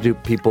what do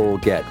people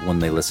get when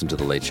they listen to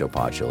The Late Show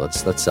Pod Show?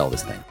 Let's sell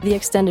this thing. The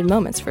extended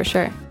moments, for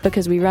sure.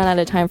 Because we run out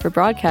of time for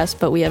broadcast,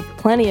 but we have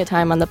plenty of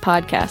time on the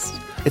podcast.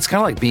 It's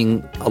kind of like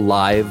being a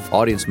live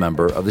audience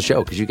member of the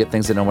show because you get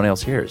things that no one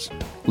else hears.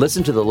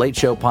 Listen to The Late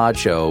Show Pod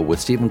Show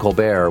with Stephen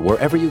Colbert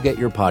wherever you get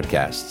your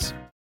podcasts.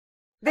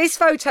 This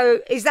photo,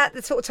 is that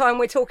the sort of time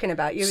we're talking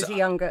about? You as a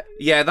younger...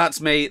 Yeah, that's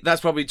me.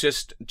 That's probably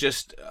just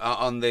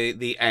on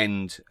the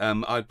end.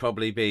 I'd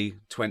probably be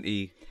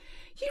 20,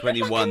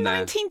 21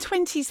 there.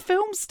 1920s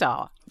film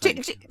star.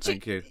 Thank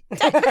you.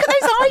 Look at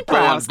those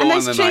eyebrows Born and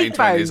in those the 1920s.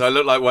 cheekbones. I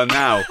look like one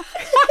now.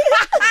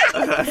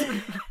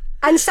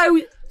 And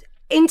so,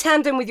 in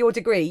tandem with your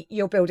degree,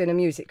 you're building a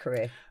music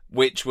career.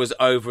 Which was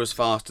over as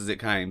fast as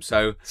it came.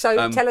 So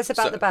tell us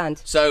about the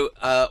band. So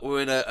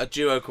we're in a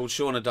duo called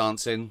Shauna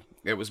Dancing.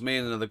 It was me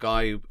and another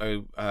guy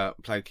who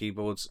played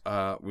keyboards.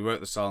 We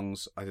wrote the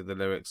songs. I did the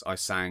lyrics. I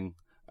sang.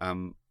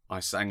 I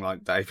sang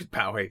like David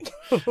Bowie.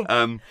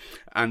 I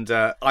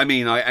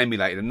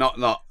emulated him.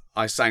 Not.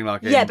 I sang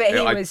like him. Yeah, but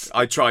he was.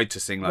 I tried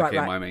to sing like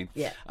him. Right. I mean.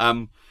 Yeah.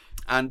 And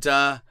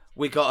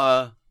we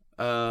got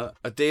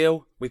a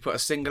deal. We put a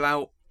single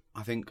out.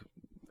 I think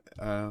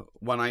 1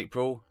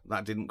 April.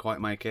 That didn't quite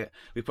make it.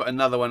 We put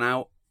another one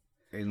out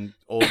in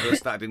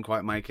August. That didn't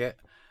quite make it.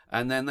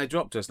 And then they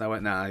dropped us, and I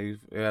went, "No, you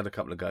had a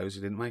couple of goes,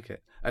 you didn't make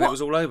it," and it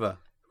was all over.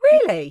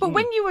 Really? But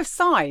when you were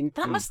signed,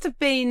 that must have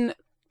been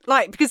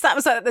because that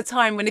was at the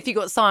time when if you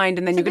got signed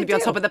and then you're going to be on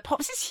top of the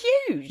pops, it's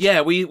huge.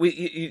 Yeah,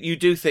 you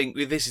do think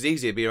this is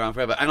easy to be around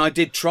forever, and I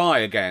did try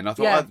again. I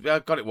thought I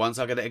got it once,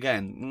 I'll get it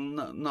again.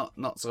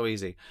 Not so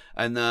easy.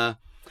 And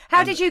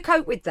how did you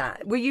cope with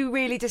that? Were you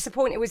really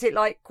disappointed? Was it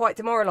like quite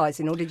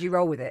demoralising, or did you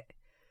roll with it?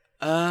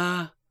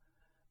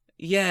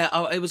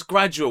 Yeah, it was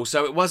gradual.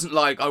 So it wasn't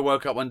like I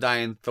woke up one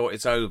day and thought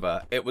it's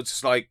over. It was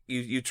just like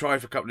you try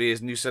for a couple of years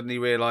and you suddenly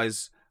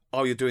realise,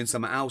 oh, you're doing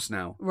something else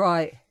now.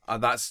 Right.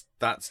 That's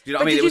you know but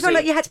what I mean? Did you feel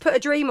like you had to put a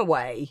dream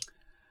away?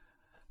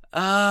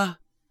 I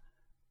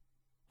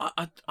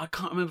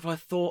can't remember if I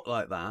thought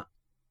like that,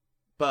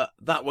 but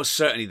that was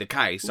certainly the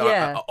case.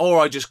 Yeah. Or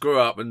I just grew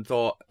up and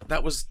thought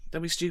that'd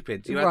be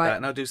stupid. You had Right. that,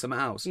 and I'll do something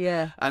else.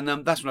 Yeah.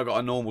 And that's when I got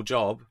a normal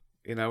job.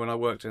 You know, when I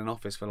worked in an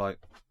office for like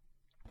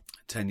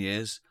 10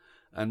 years.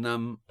 And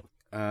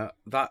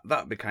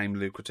that became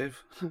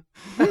lucrative.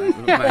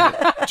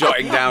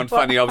 Jotting down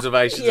funny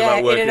observations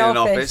about working in an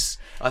office.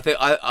 I think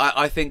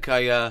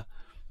I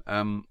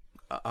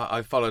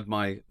followed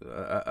my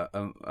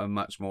a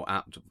much more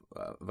apt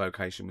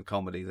vocation with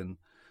comedy than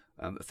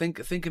think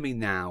of me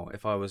now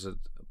if I was a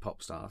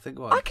pop star.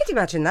 I could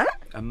imagine that.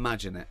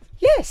 Imagine it.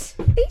 Yes,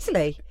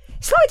 easily.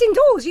 Sliding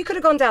doors. You could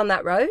have gone down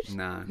that road.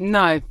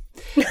 No.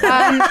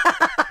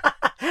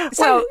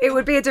 So it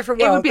would be a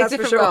different world. It would be a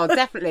different world,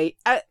 definitely.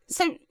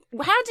 So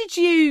how did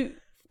you?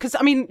 Because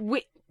I mean,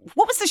 what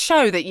was the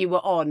show that you were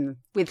on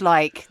with?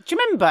 Like, do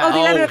you remember? Oh, the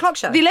 11 o'clock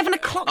show. The 11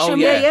 o'clock show.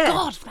 Yeah.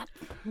 God.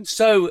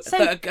 So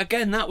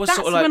again, that was that's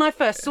sort of like when I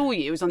first saw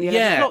you. It was on the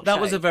 11 o'clock show. That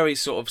was a very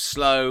sort of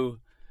slow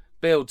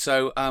build.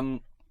 So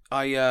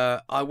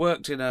I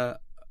worked in an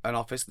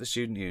office at the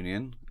student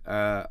union,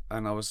 and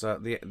I was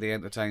the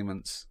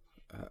entertainment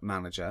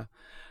manager,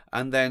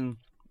 and then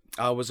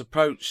I was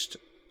approached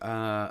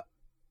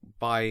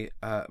by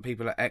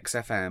people at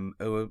XFM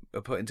who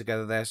were putting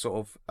together their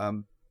sort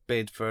of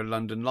bid for a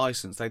London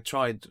licence. They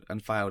tried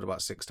and failed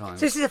about 6 times.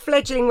 So this is a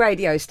fledgling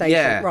radio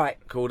station, right?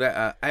 Called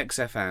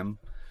XFM,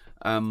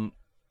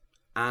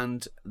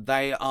 and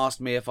they asked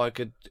me if I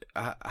could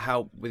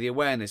help with the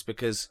awareness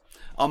because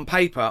on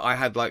paper I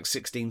had like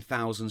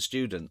 16,000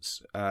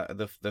 students.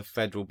 The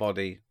federal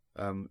body,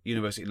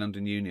 University of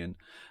London Union,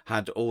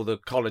 had all the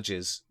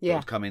colleges that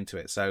would come into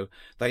it, so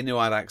they knew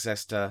I had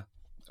access to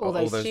all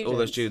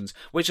those students.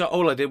 Which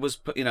all I did was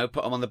put them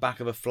on the back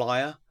of a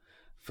flyer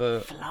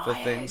for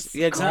things.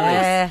 Yeah,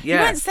 exactly. You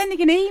weren't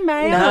sending an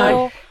email.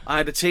 No, I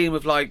had a team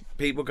of like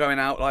people going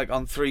out like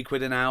on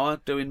 £3 an hour,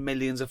 doing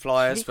millions of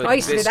flyers for I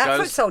used to do that, discos.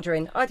 foot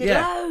soldiering. I did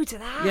loads of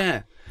that.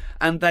 Yeah,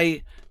 and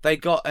they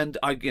got, and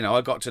I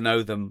got to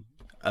know them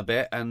a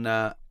bit, and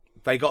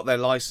they got their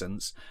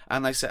license,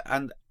 and they said,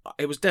 and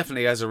it was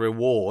definitely as a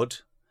reward.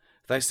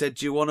 They said,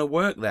 "Do you want to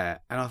work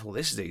there?" And I thought,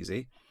 this is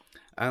easy.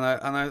 And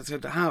I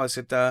said, "How?" I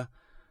said,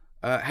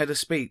 "Head of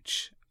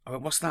speech." I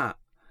went, "What's that?"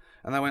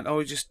 And they went, "Oh,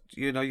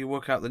 you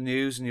work out the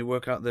news and you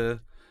work out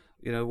the,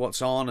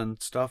 what's on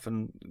and stuff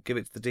and give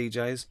it to the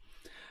DJs."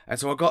 And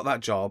so I got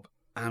that job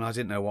and I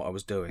didn't know what I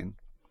was doing.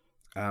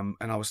 And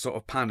I was sort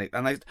of panicked.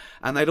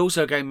 And they'd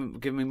also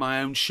given me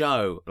my own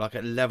show, like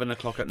at 11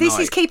 o'clock at night. This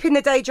is keeping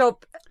the day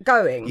job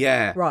going?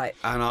 Yeah. Right.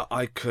 And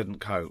I couldn't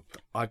cope.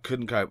 I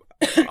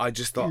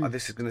just thought,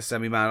 this is going to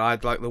send me mad. I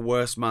had like the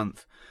worst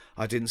month.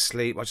 I didn't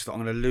sleep. I just thought,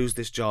 I'm going to lose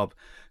this job.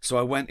 So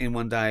I went in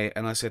one day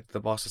and I said to the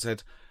boss,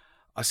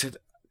 I said,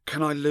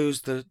 "Can I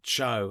lose the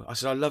show?" I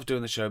said, "I love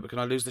doing the show, but can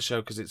I lose the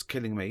show because it's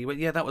killing me?" He went,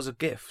 "Yeah, that was a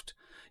gift.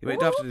 You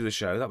don't have to do the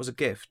show. That was a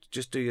gift.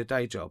 Just do your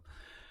day job.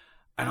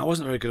 And I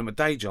wasn't very good at my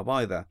day job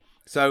either.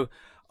 So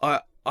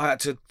I had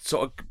to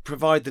sort of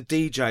provide the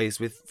DJs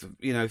with,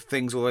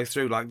 things all the way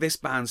through, like this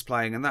band's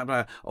playing and that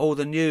band, all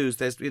the news,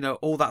 there's,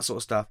 all that sort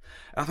of stuff.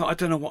 And I thought, I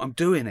don't know what I'm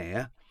doing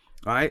here,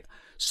 right?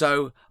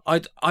 So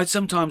I'd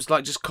sometimes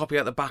like just copy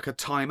at the back of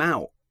Time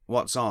Out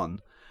what's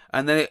on.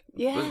 And then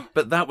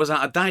but that was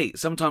out of date.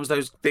 Sometimes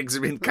those things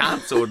have been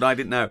cancelled and I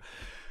didn't know.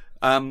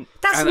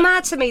 That's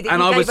mad to me that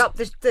you gave up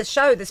the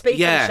show, the speaking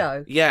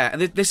show. Yeah,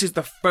 and this is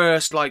the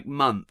first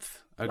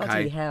month, okay?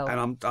 Bloody hell.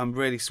 And I'm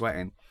really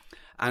sweating.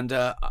 And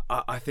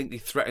I think he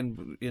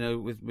threatened,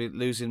 with me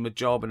losing my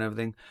job and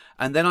everything.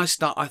 And then I was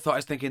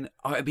thinking,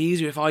 it'd be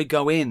easier if I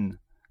go in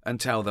and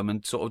tell them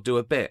and sort of do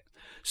a bit.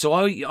 So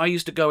I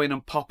used to go in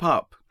and pop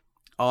up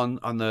on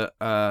the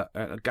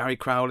Gary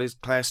Crowley's,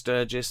 Claire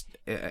Sturgis,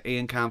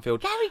 Ian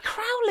Canfield. Gary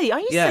Crowley, I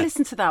used to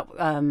listen to that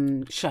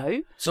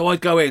show. So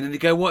I'd go in and he'd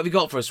go, "What have you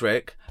got for us,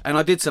 Rick?" And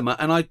I did some,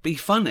 and I'd be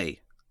funny.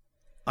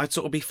 I'd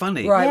sort of be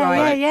funny.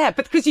 Right. Yeah.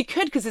 But because you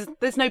could, because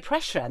there's no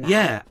pressure now.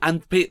 Yeah,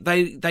 and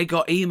they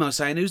got emails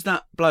saying, "Who's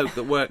that bloke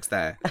that works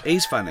there?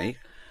 He's funny."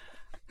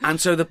 And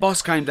so the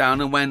boss came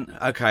down and went,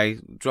 "Okay,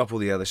 drop all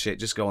the other shit,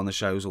 just go on the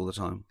shows all the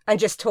time." And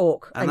just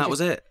talk. And that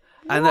was it.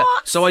 And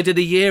so I did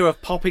a year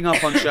of popping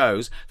up on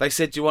shows. They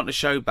said, "Do you want the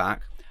show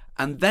back?"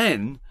 And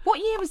then... What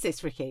year was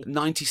this, Ricky?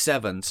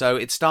 97. So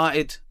it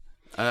started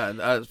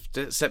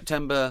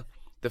September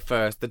the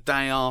 1st, the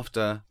day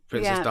after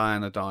Princess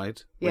Diana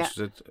died, which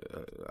was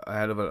a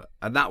hell of a...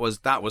 And that was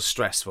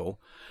stressful.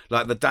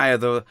 Like the day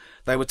of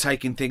they were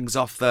taking things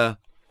off the...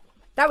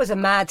 That was a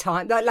mad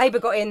time. Like Labour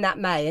got in that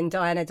May and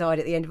Diana died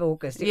at the end of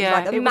August. It was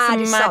like the it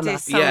was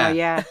maddest summer.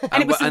 Yeah.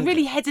 And it was a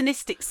really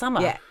hedonistic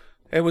summer. Yeah.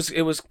 It was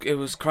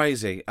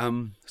crazy.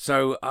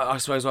 So I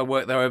suppose I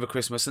worked there over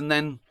Christmas, and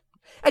then.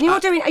 And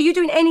are you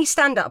doing any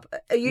stand up?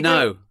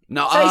 No.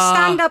 So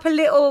stand up a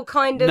little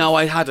kind of. No,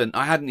 I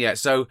hadn't yet.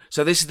 So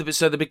this is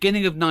the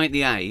beginning of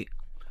 '98.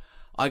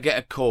 I get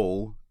a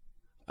call,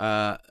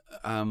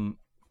 and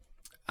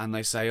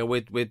they say, "Oh,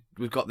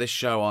 we've got this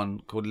show on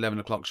called 11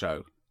 O'Clock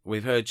Show.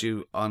 We've heard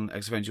you on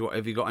XFM.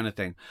 Have you got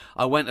anything?"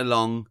 I went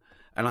along,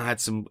 and I had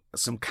some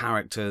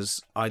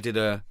characters. I did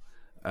the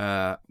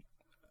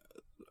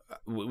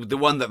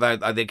one that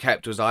they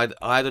kept was I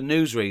had a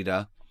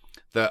newsreader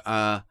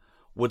that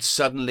would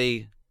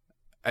suddenly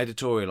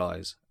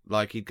editorialise.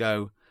 Like he'd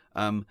go,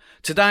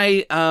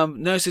 "Today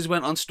nurses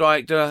went on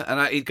strike,"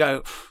 and he'd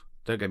go,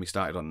 "Don't get me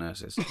started on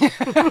nurses."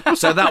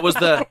 So that was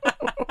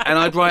and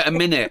I'd write a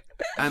minute,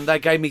 and they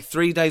gave me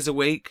 3 days a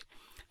week.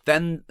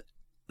 Then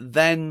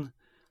they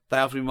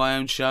offered me my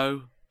own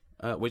show,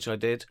 which I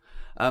did,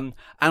 and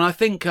I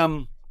think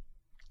I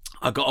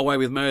got away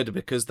with murder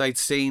because they'd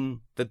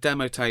seen the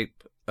demo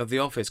tape of The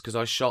Office, because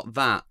I shot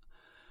that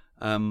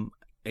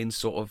in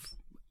sort of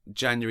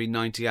January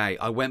 '98.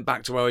 I went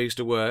back to where I used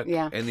to work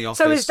in the office.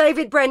 So was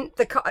David Brent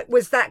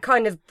was that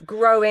kind of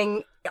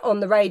growing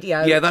on the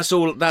radio? Yeah, that's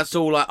all. I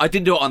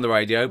didn't do it on the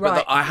radio,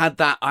 but I had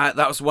that.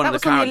 That was one of the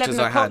characters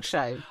I had.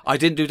 Show. I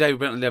didn't do David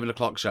Brent on the 11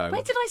 O'Clock Show.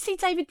 Where did I see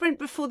David Brent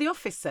before The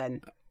Office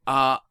then?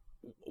 I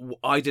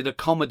did a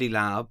comedy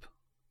lab,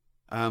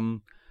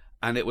 and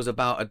it was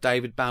about a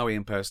David Bowie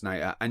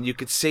impersonator, and you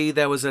could see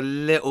there was a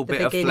little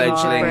bit of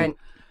fledgling.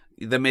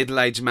 The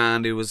middle-aged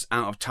man who was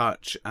out of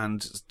touch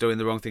and doing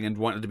the wrong thing and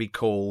wanted to be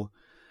cool.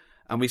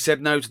 And we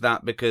said no to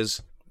that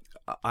because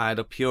I had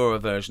a purer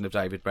version of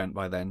David Brent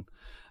by then.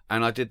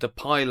 And I did the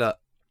pilot,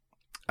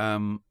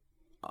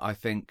 I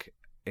think,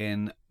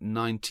 in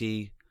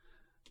 98.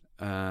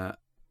 And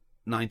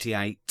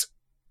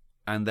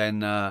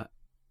then, but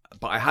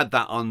I had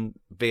that on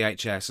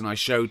VHS and I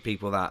showed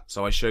people that.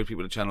 So I showed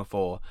people to Channel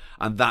 4.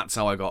 And that's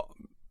how I got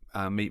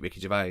Meet Ricky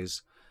Gervais.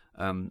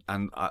 And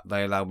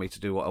they allowed me to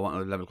do what I wanted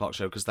on the 11 O'Clock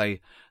Show because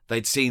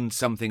they'd seen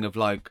something of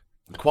like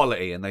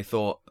quality and they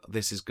thought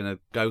this is going to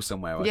go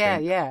somewhere. I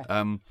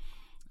think.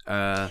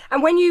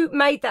 And when you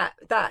made that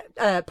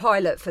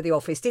pilot for The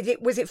Office,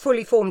 was it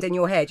fully formed in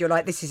your head? You're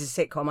like, this is a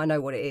sitcom. I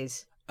know what it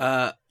is.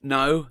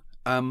 No.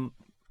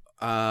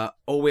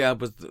 All we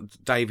had was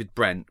David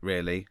Brent,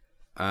 really.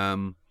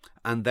 And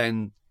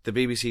then the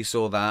BBC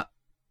saw that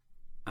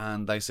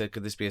and they said,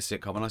 "Could this be a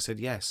sitcom?" And I said,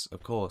 "Yes,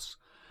 of course."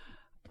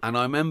 And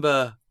I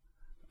remember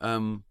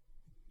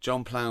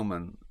John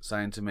Plowman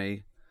saying to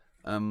me,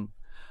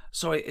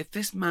 "Sorry, if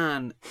this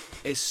man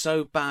is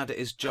so bad at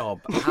his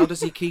job, how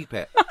does he keep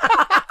it?"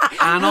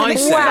 And I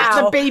said,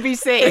 "Wow, the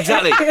BBC."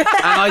 Exactly. And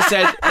I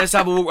said, "Let's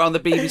have a walk around the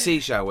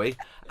BBC, shall we?"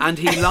 And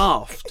he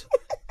laughed.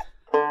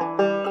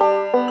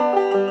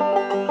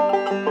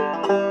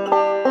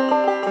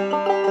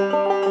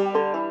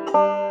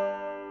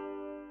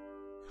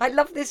 I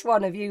love this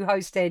one of you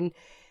hosting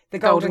the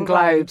Golden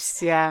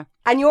Globes. Yeah.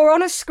 And you're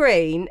on a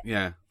screen.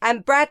 Yeah.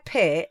 And Brad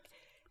Pitt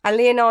and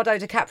Leonardo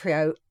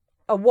DiCaprio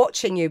are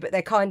watching you, but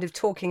they're kind of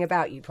talking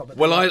about you, probably.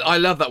 Well, I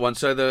love that one.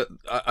 So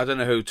I don't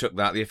know who took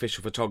that. The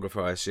official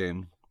photographer, I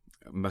assume,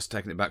 must have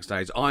taken it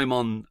backstage. I'm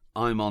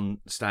on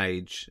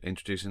stage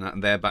introducing that,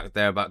 and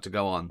they're about to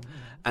go on,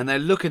 and they're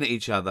looking at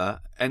each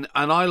other, and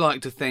I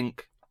like to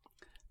think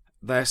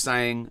they're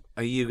saying,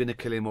 "Are you going to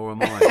kill him or am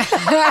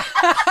I?"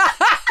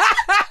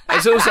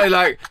 It's also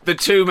like the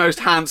two most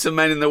handsome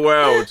men in the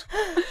world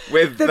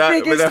with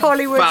a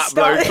Hollywood fat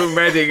star. bloke from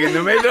Reading in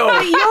the middle.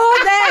 But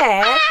you're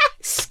there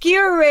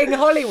skewering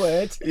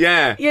Hollywood.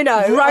 Yeah. You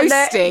know,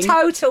 Roasting.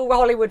 Total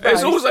Hollywood roast.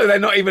 It's also they're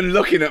not even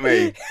looking at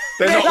me.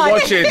 They're not like,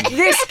 watching.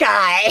 This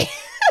guy.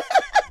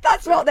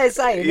 That's what they're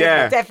saying.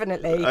 Yeah. Isn't it?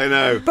 Definitely. I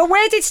know. But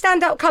where did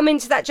stand-up come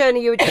into that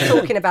journey you were just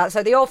talking about?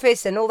 So The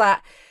Office and all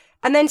that.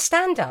 And then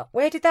stand-up.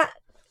 Where did that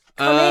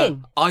come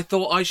in? I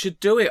thought I should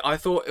do it. I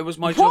thought it was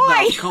my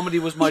Why? job now. Comedy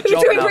was my You were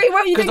job doing now. really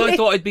well. You Because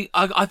didn't-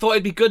 I thought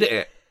I'd be good at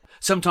it.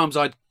 Sometimes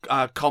I'd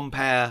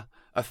compare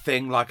a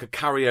thing like a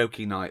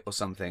karaoke night or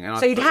something. And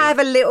So you'd have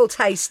a little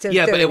taste of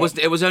yeah, but doing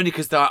it was only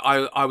because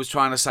I was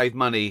trying to save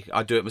money.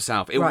 I'd do it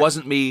myself. It Right.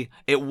 wasn't me.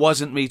 It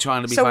wasn't me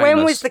trying to be So famous.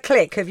 when was the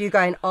click of you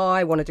going,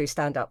 I want to do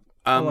stand-up.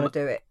 I want to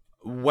do it.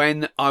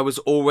 When I was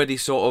already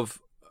sort of,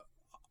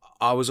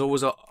 I was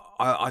always,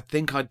 I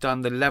think I'd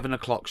done the 11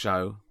 o'clock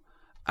show,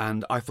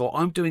 and I thought,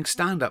 I'm doing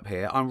stand-up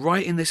here. I'm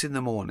writing this in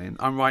the morning.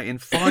 I'm writing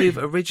 5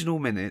 original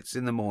minutes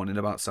in the morning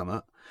about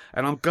something,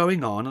 and I'm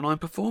going on and I'm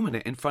performing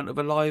it in front of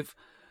a live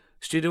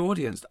studio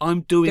audience.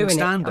 I'm doing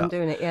stand-up. I'm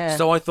doing it, yeah.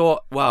 So I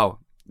thought, well,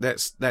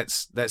 let's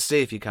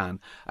see if you can.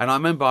 And I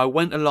remember I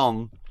went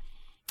along.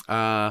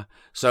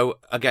 So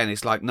again,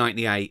 it's like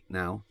 98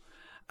 now.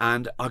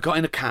 And I got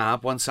in a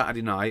cab one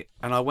Saturday night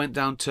and I went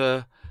down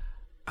to,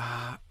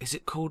 is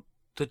it called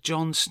the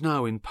John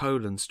Snow in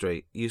Poland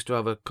Street? Used to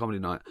have a comedy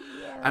night.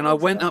 And I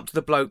went up to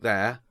the bloke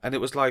there and it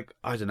was like,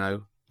 I don't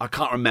know, I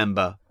can't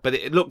remember, but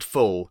it looked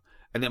full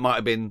and it might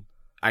have been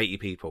 80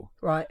 people.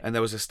 Right. And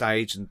there was a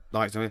stage and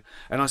like something.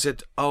 And I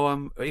said,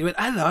 he went,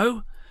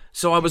 hello.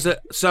 So I was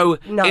No.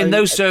 in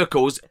those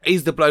circles,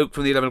 he's the bloke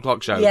from the 11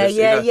 o'clock show. Yeah,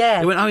 This, yeah.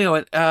 He went, oh yeah, I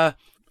went,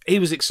 he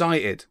was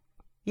excited.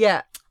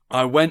 Yeah.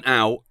 I went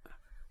out,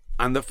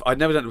 and I'd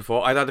never done it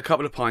before. I'd had a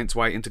couple of pints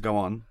waiting to go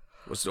on,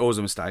 which was always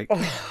a mistake,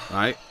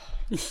 right?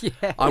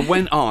 Yeah. I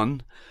went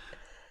on,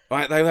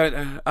 right? They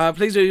went,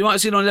 please do. You might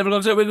have seen it on 11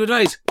 o'clock. We're good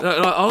days. Like,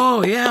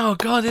 oh yeah, oh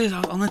god, it's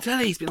on the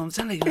telly. He's been on the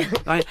telly.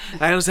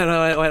 They all said,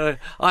 I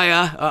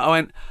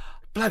went,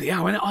 bloody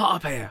hell, I went hot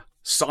up here.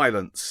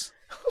 Silence.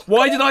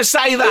 Why did I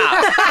say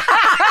that?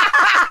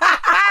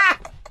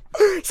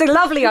 It's a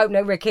lovely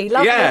opener, Ricky.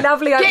 Lovely opener.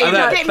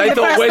 Get me the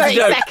thought, first where'd 30 you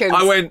go? seconds.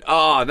 I went,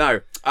 oh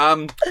no.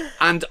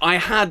 And I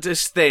had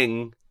this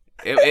thing.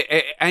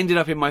 It ended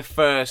up in my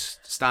first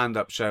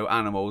stand-up show,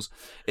 Animals.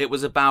 It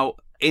was about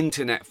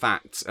internet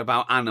facts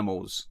about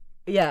animals.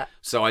 Yeah.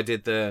 So I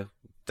did the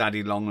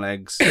daddy long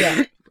legs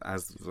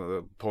as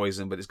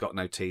poison, but it's got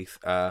no teeth.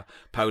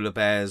 Polar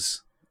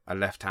bears are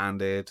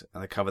left-handed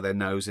and they cover their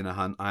nose in a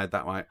hunt. I had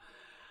that right.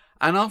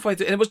 And halfway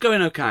through, it was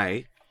going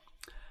okay.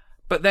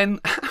 But then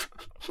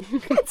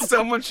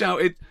someone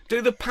shouted,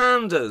 do the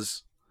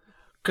pandas.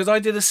 Because I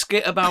did a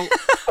skit about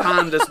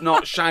pandas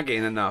not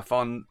shagging enough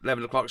on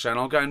 11 o'clock show. And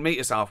I'll go and meet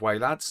us halfway,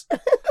 lads.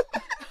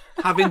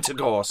 Have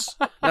intercourse.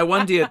 No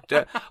wonder you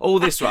all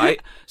this, right?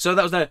 So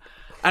that was no.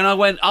 And I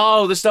went,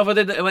 oh, the stuff I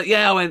did. I went,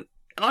 yeah, I went,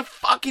 and I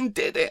fucking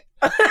did it.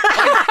 I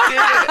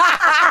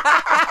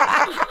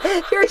did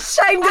it. You're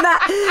ashamed of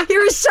that.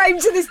 You're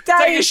ashamed to this day.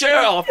 Take your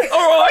shirt off.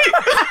 All right.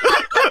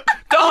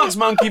 Dance,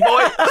 monkey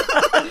boy.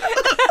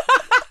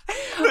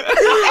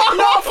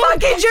 Not a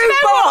fucking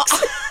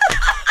jukebox.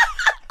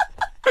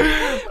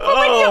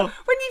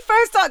 When you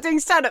first start doing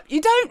stand-up,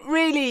 you don't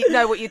really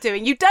know what you're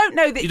doing. You don't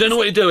know that. You don't know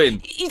what you're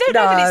doing. You don't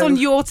know that it's No. on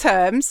your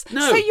terms.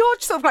 No. So you're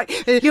sort of like,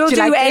 You'll do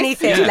do you like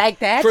anything. This? Do you like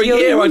that? For a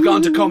year, I'd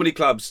gone to comedy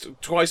clubs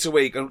twice a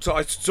week, and so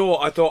I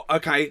thought,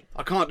 okay,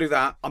 I can't do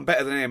that. I'm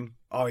better than him.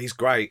 Oh, he's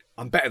great.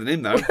 I'm better than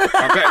him, though. I'm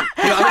better.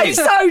 You know what I I mean?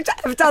 so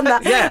have done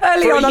that Yeah,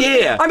 early for a on.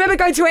 year. I remember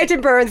going to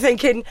Edinburgh and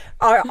thinking,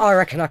 I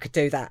reckon I could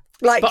do that.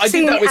 Like, But I did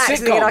seeing that with acts and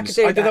thinking I could sitcoms.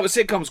 do I did that with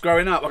sitcoms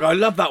growing up. Like, I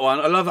love that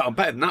one. I love that. I'm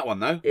better than that one,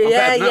 though. I'm Yeah, better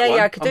than that yeah, one.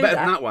 yeah, I could I'm do better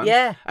than that. that one.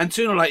 Yeah. And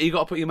sooner or later, you got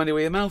to put your money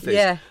where your mouth is.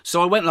 Yeah.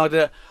 So I went like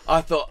that.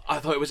 I thought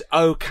it was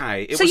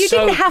okay. It So was you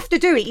didn't have to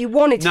do it. You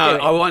wanted to No, do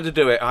it. I wanted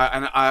to do it.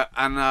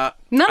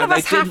 None of they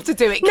us have didn't- to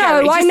do it, No,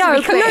 Kerry, I just to know.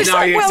 be clear. No,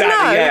 exactly,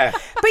 no. yeah.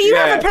 But you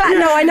Yeah. have a plan.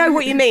 No, I know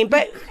what you mean.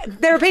 But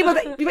there are people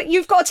that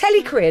you've got a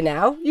telly career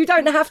now. You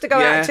don't have to go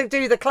Yeah. out to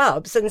do the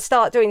clubs and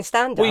start doing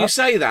stand-up. Well, you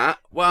say that.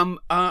 Well,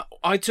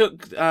 I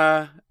took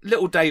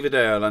little David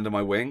Earl under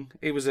my wing.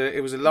 He was a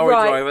lorry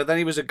Right. driver. Then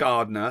he was a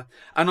gardener.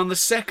 And on the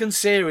second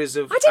series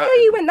of I didn't know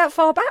you went that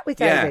far back with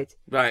David.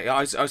 Yeah, right.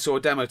 I saw a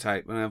demo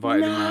tape when I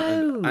invited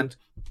him out,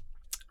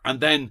 and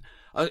then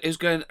it was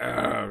going.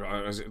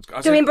 I said,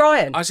 Doing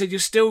Brian. I said, "You're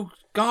still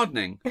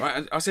gardening, right?"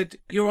 And I said,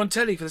 "You're on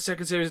telly for the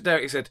second series of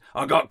Derek." He said,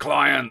 "I got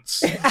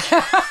clients."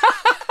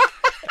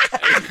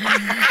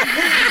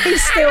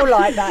 He's still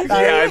like that, though.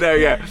 Yeah, I know.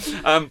 Yeah.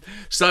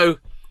 So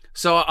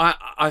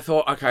I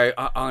thought, okay,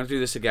 I'm gonna do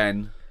this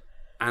again,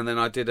 and then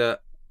I did a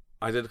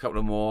couple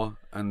of more,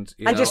 and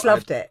And just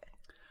loved it.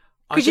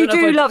 Because you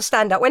do love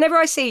stand-up. Whenever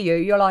I see you,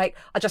 you're like,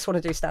 I just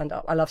want to do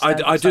stand-up. I love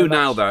stand-up I so do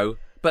now much. though,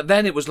 but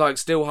then it was like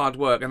still hard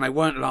work, and they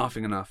weren't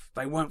laughing enough.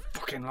 They weren't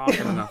fucking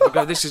laughing enough. I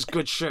go, this is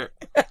good shit.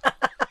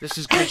 This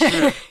is good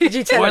shit. Did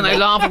you tell Why aren't him they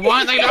that? laughing? Why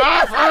aren't they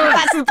laughing?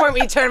 That's the point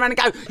where you turn around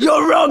and go,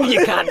 "You're wrong, you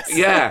cunts."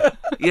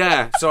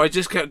 Yeah. So I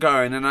just kept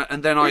going,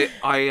 and then I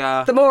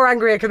The more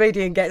angry a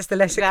comedian gets, the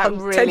less it That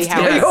comes really tends to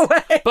go your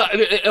way. But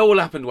it all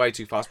happened way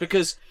too fast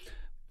because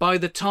by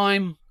the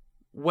time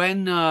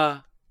when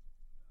I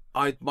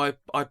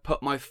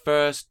put my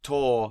first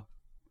tour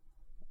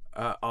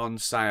on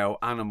sale,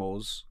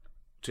 Animals,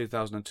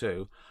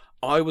 2002,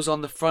 I was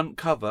on the front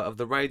cover of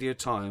the Radio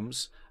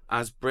Times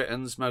as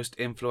Britain's most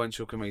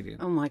influential comedian.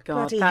 Oh my God,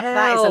 Bloody that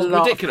is a hell.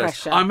 lot Ridiculous.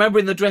 of pressure. I remember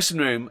in the dressing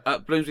room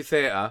at Bloomsbury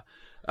Theatre,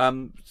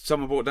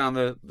 someone brought down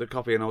the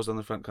copy and I was on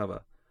the front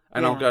cover.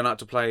 And I'm going out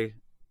to play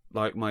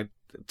like my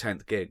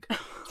 10th gig. It's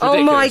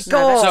Oh my ridiculous.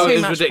 God. So Too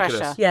it's much ridiculous.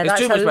 pressure. Yeah, It's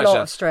that's too much a pressure. lot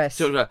of stress.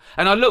 Too much pressure.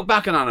 And I look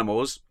back on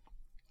Animals,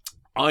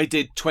 I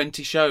did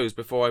 20 shows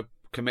before I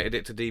committed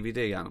it to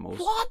DVD, Animals.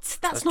 What?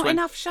 That's not 20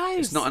 enough shows.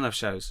 It's not enough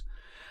shows.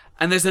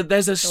 And there's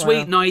a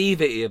sweet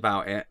naivety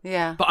about it.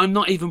 Yeah. But I'm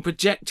not even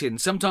projecting.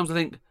 Sometimes I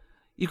think,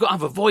 you've got to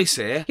have a voice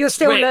here. You're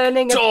still Rick,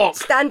 learning talk.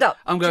 stand up.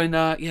 I'm going,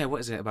 yeah,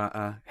 what is it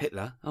about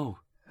Hitler? Oh,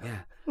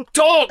 yeah.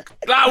 Talk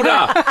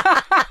louder!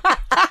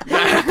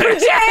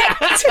 Yeah,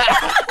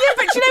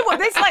 but you know what?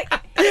 There's like,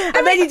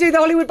 And then you do the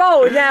Hollywood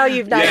Bowl, and now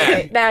you've nailed Yeah,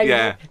 it. Now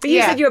yeah. But you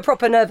Yeah. said you were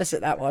proper nervous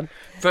at that one.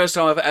 First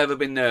time I've ever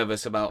been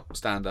nervous about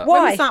stand-up. Why?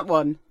 when was that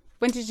one?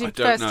 When did you I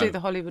don't first know. do the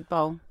Hollywood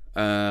Bowl?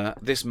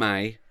 This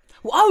May.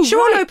 Oh,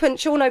 Sean right. opened.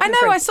 I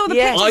know, I saw the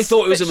Yes. pictures. I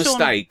thought it was a But Sean-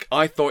 mistake.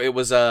 I thought it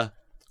was a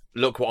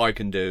look what I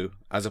can do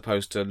as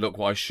opposed to look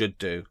what I should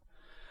do.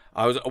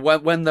 I was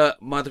when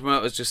my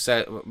promoter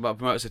said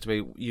to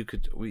me, you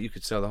could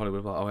sell the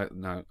Hollywood Bowl. I went,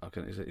 no, I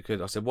couldn't. He said, you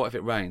could. I said, what if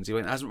it rains? He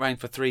went, it hasn't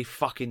rained for 3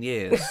 fucking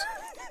years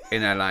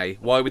in LA.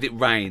 Why would it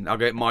rain? I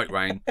go, it might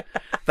rain.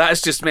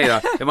 That's just me.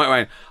 It might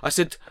rain. I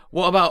said,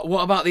 what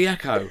about the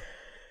echo?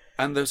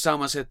 And the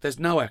soundman said, there's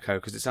no echo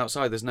because it's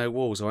outside. There's no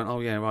walls. I went, oh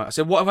yeah, right. I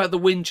said, what about the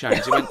wind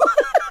change? He went,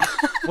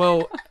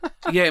 well,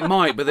 yeah, it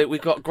might, but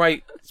we've got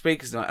great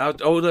speakers tonight.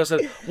 I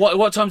said,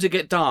 what time does it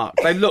get dark?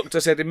 They looked. I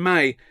said, in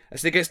May. I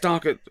said, it gets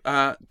dark at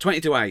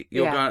 20 to 8.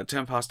 You're Yeah. going at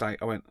 10 past 8.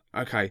 I went,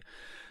 okay.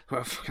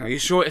 Well, are you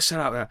sure it's set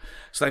out there?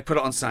 So they put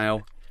it on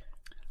sale,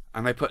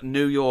 and they put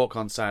New York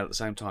on sale at the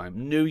same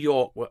time. New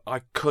York,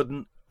 I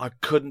couldn't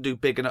do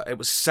big enough. It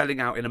was selling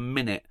out in a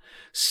minute.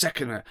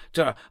 Second,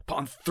 put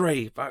on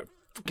 3.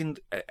 Fucking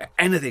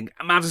anything.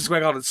 Madison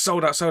Square Garden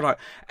sold out.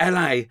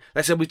 LA,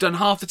 they said we've done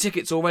half the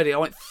tickets already. I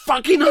went,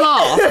 fucking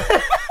half?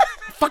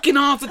 Fucking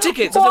half the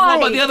tickets. I said, what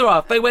about the other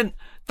half? They went,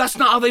 that's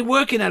not how they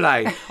work in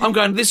LA. I'm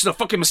going, this is a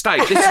fucking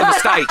mistake. This is a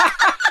mistake.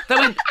 They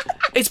went,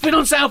 it's been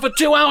on sale for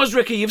 2 hours,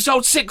 Ricky. You've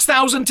sold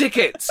 6,000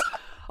 tickets.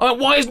 I went,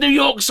 why is New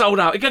York sold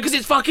out? Because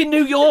it's fucking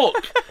New York.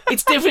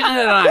 It's different in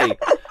LA.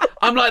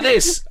 I'm like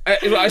this.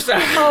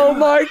 Oh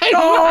my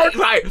God.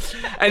 Right.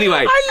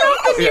 Anyway.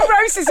 I love the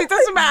neurosis. It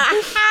doesn't matter.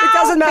 It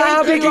doesn't matter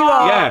how big you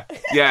are.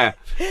 Yeah.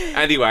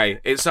 Anyway,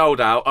 it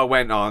sold out. I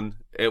went on.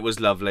 It was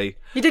lovely.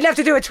 You didn't have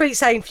to do a tweet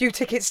saying few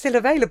tickets still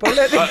available.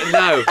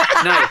 No.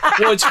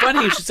 Well, it's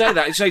funny you should say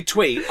that. You say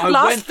tweet.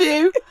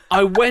 Few.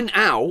 I went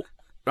out,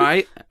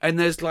 right, and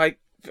there's like,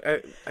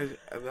 I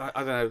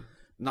don't know,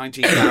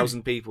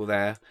 19,000 people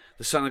there.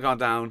 The sun had gone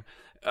down.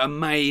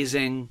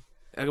 Amazing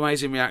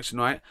reaction,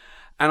 right?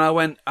 And I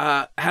went,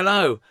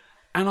 hello.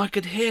 And I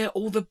could hear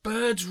all the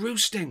birds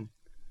roosting.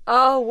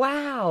 Oh,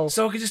 wow.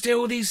 So I could just hear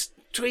all these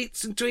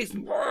tweets. And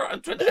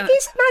It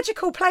is a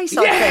magical place,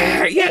 I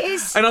think. Yeah. It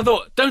is. And I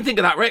thought, don't think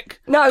of that,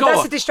 Rick. No, Go that's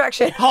on. a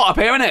distraction. Hot up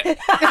here, isn't it? You've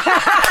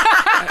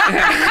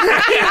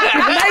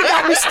made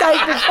that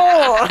mistake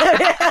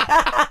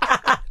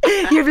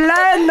before. You've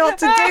learned not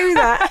to do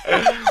that.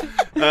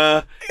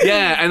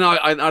 Yeah, and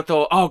I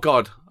thought, oh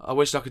God, I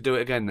wish I could do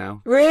it again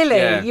now. Really?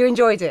 Yeah. You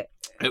enjoyed it?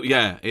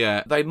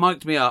 Yeah. They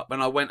mic'd me up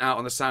and I went out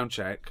on the sound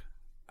check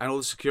and all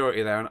the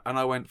security there and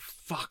I went,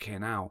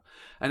 fucking hell.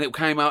 And it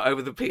came out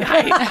over the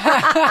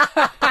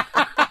PA.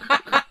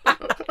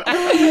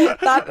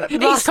 That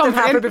must have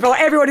happened before.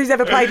 Everyone who's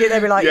ever played it,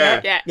 they'll be like,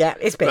 yeah,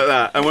 it's big. Like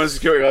that. And one of the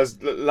security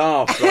guys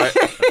laughed, right?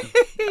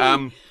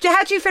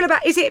 How do you feel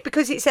about, is it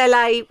because it's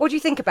LA? What do you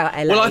think about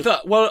LA?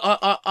 Well, I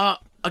thought,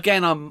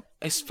 again,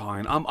 it's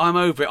fine. I'm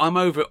over it. I'm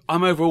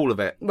over all of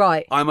it.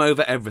 Right. I'm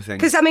over everything.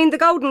 Because, I mean, the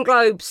Golden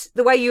Globes,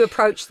 the way you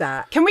approach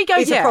that Can we go,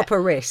 is a yeah.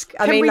 proper risk.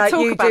 I Can mean, we like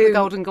talk you about do the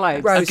Golden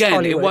Globes? roast Again,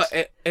 Hollywood.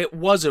 it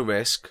was a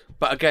risk,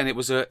 but again, it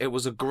was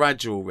a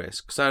gradual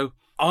risk. So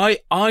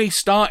I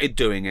started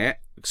doing it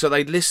so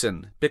they'd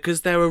listen because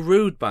they're a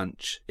rude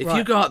bunch. If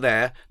you go out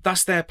there,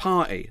 that's their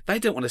party. They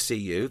don't want to see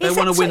you. They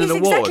want to win an It's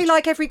award. exactly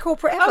like every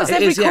corporate ever. Oh, it's It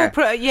every is, yeah.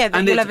 corporate, that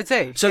And you'll it's-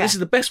 ever do. So Yeah. this is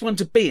the best one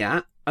to be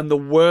at and the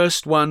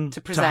worst one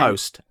to present.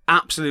 host.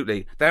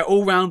 Absolutely. They're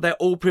all round, they're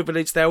all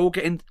privileged, they're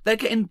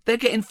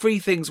getting free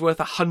things worth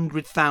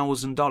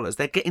 $100,000.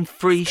 They're getting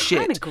free shit.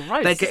 kinda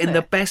gross, they're getting isn't the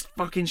it? best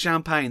fucking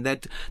champagne. They're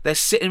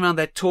sitting around,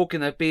 they're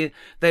talking,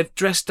 they've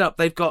dressed up,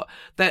 they've got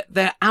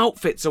their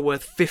outfits are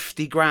worth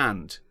 50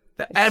 grand.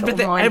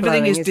 Everything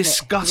mind-blowing, is isn't it?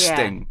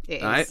 disgusting, Yeah,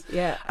 it right? is.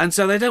 Yeah. And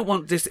so they don't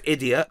want this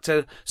idiot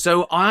to.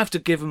 So I have to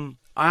give them.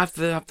 I have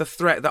to have the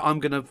threat that I'm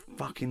going to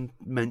fucking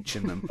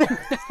mention them.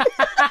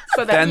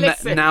 So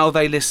listen. Now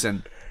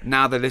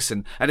they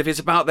listen. And if it's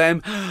about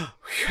them,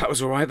 that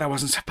was all right. That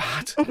wasn't so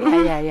bad.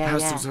 Yeah. That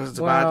wasn't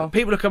so bad.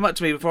 People have come up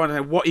to me before and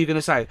say, "What are you going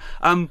to say?"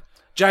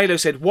 J-Lo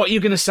said, "What are you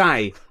going to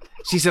say?"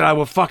 She said, "I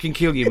will fucking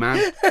kill you,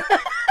 man."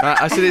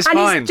 I said, "It's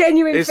fine. It's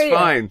genuine It's fear.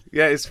 fine.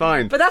 Yeah, it's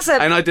fine." But that's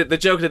and I did the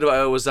joke I did about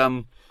her was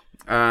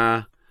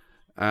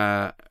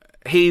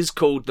he's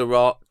called The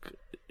Rock,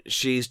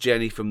 she's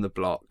Jenny from the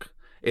block.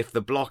 If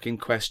the block in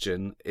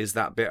question is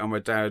that bit on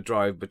Rodeo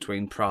Drive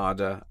between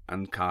Prada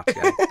and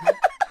Cartier.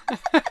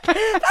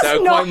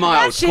 So quite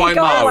mild.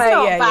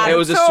 It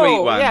was a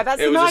sweet one. Yeah,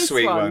 that's it was nice a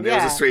sweet one. Yeah.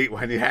 It was a sweet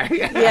one. Yeah.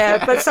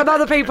 Yeah, but some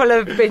other people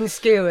have been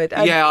skewered.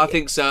 Yeah, I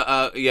think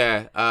so.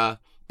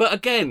 But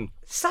again,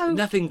 So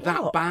nothing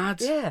that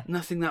bad. Yeah.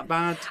 Nothing that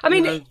bad. I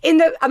mean, I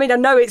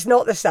know it's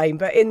not the same,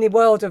 but in the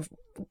world of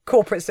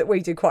corporates that we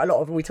do quite a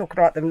lot of, and we talk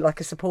about them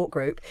like a support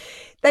group,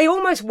 they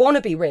almost want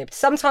to be ribbed.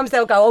 Sometimes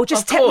they'll go, "Oh,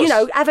 just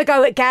have a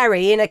go at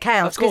Gary in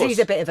accounts because he's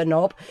a bit of a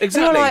knob."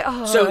 Exactly. Like,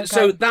 oh,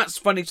 so that's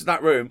funny to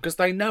that room because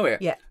they know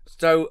it. Yeah.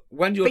 So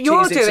when you're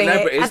But teasing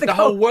celebrities, the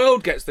whole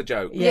world gets the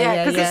joke.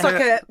 Yeah, because it's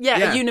like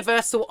Yeah. a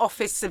universal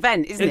office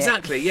event, isn't it?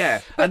 Exactly,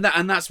 yeah,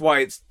 and that's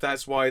why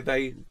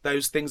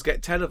those things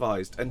get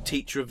televised, and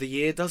Teacher of the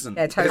Year doesn't.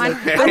 Yeah, totally.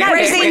 It's The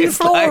Resin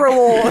Floor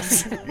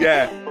Awards.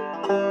 Yeah.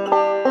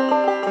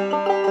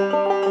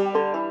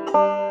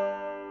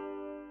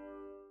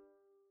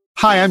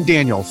 Hi, I'm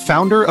Daniel,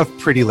 founder of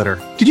Pretty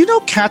Litter. Did you know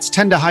cats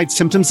tend to hide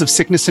symptoms of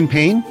sickness and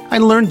pain? I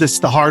learned this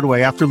the hard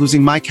way after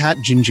losing my cat,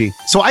 Gingy.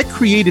 So I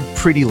created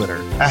Pretty Litter,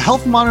 a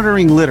health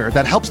monitoring litter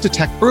that helps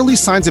detect early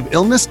signs of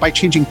illness by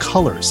changing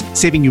colors,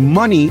 saving you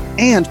money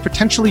and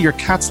potentially your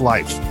cat's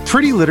life.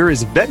 Pretty Litter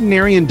is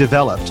veterinarian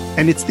developed,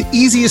 and it's the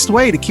easiest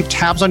way to keep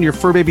tabs on your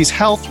fur baby's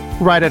health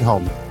right at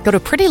home. Go to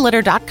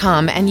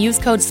prettylitter.com and use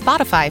code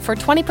SPOTIFY for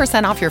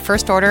 20% off your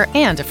first order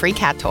and a free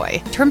cat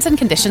toy. Terms and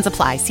conditions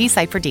apply. See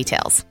site for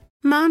details.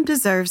 Mom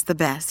deserves the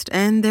best,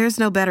 and there's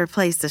no better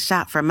place to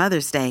shop for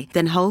Mother's Day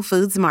than Whole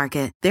Foods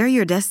Market. They're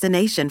your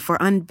destination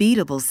for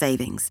unbeatable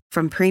savings,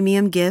 from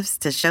premium gifts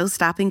to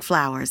show-stopping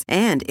flowers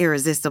and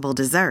irresistible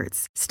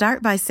desserts.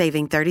 Start by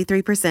saving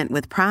 33%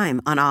 with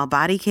Prime on all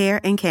body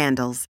care and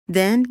candles.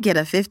 Then get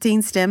a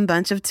 15-stem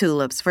bunch of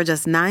tulips for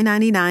just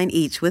 $9.99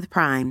 each with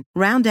Prime.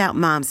 Round out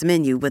Mom's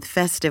menu with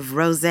festive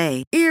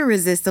rosé,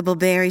 irresistible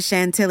berry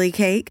chantilly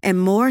cake,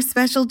 and more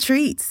special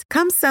treats.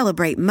 Come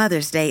celebrate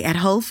Mother's Day at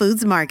Whole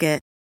Foods Market.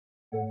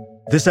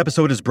 This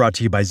episode is brought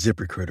to you by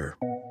ZipRecruiter.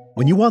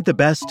 When you want the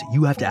best,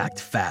 you have to act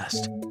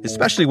fast,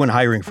 especially when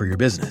hiring for your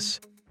business.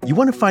 You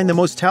want to find the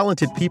most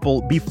talented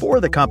people before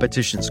the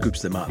competition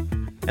scoops them up.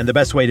 And the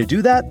best way to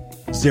do that?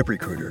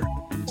 ZipRecruiter.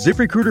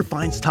 ZipRecruiter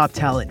finds top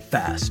talent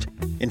fast.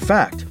 In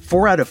fact,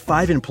 4 out of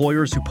 5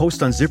 employers who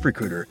post on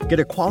ZipRecruiter get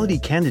a quality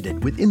candidate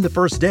within the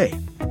first day.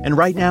 And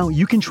right now,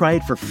 you can try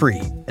it for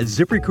free at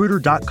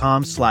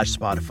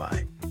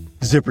ZipRecruiter.com/Spotify.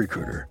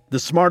 ZipRecruiter, the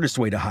smartest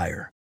way to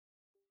hire.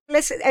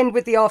 Let's end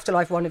with the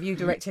Afterlife one of you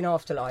directing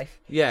Afterlife.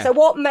 Yeah. So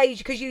what made you,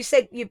 because you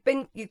said you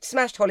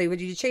smashed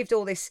Hollywood, you achieved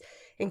all this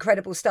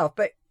incredible stuff,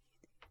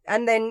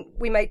 and then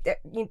we made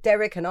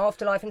Derek and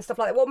Afterlife and stuff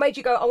like that. What made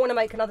you go, I want to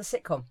make another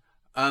sitcom?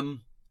 I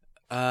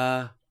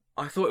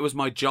thought it was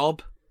my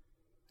job.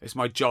 It's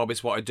my job.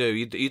 It's what I do.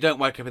 You don't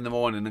wake up in the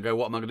morning and go,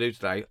 what am I going to do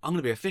today? I'm going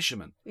to be a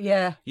fisherman.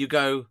 Yeah. You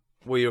go,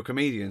 well, you're a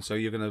comedian, so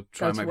you're going to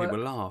try and make people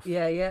laugh.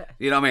 Yeah, yeah.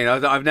 You know what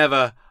I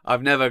mean?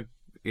 I've never,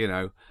 you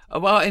know.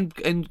 Well,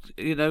 and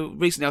you know,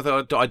 recently I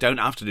thought I don't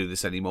have to do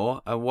this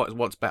anymore.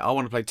 What's better? I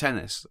want to play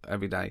tennis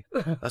every day.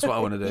 That's what I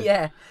want to do.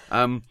 Yeah.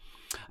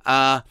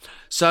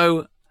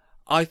 So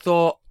I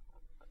thought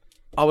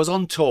I was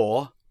on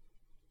tour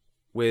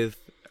with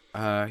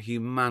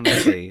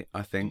Humanity,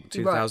 I think,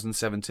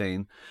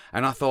 2017,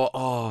 and I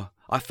thought,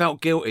 I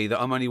felt guilty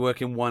that I'm only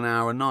working 1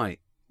 hour a night.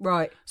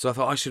 Right. So I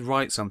thought I should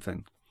write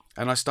something,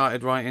 and I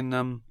started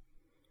writing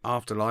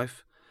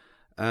Afterlife,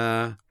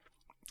 and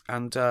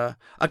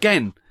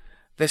again.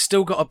 There's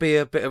still got to be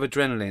a bit of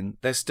adrenaline.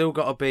 There's still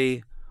got to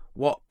be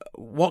what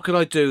could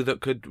I do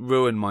that could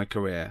ruin my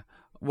career?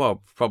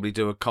 Well, probably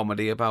do a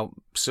comedy about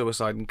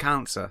suicide and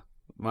cancer.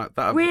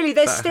 Really,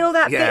 there's still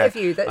that bit of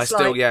you that's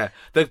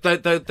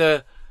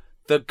The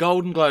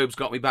Golden Globes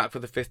got me back for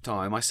the 5th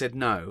time. I said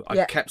no.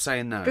 I kept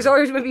saying no. Because I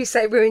always remember you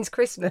say ruins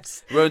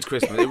Christmas. Ruins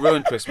Christmas. It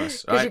ruined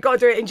Christmas. Because you've got to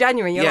do it in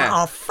January. You're like,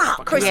 oh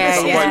fuck, Christmas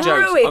is ruined.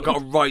 I've got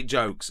to write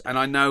jokes, and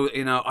I know,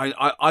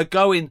 I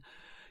go in.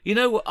 You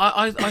know,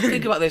 I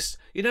think about this,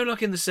 you know,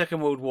 like in the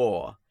Second World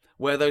War,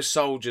 where those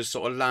soldiers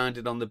sort of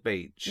landed on the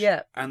beach.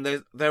 Yeah. And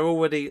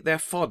they're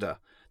fodder.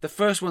 The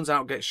first ones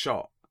out get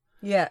shot.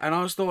 Yeah. And I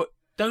always thought,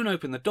 don't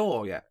open the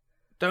door yet.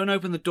 Don't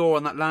open the door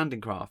on that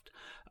landing craft.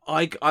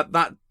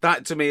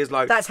 That to me is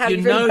like, that's how you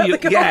know you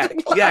yeah.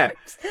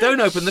 Don't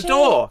open the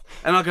door.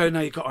 And I go, no,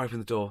 you've got to open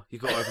the door.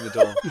 You've got to open the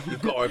door.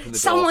 You've got to open the door.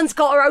 Someone's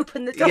got to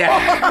open the door.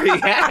 Yeah.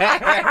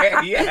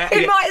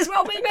 It might as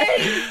well be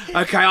me.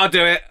 Okay, I'll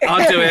do it.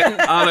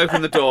 I'll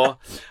open the door.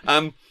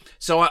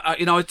 So I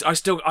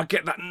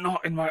get that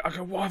knot in my. I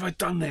go, why have I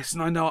done this?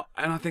 And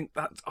I think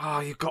that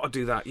you've got to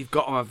do that. You've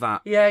got to have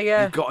that.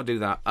 Yeah. You've got to do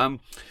that.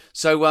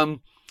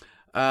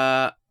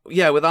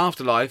 With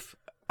Afterlife,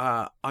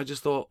 I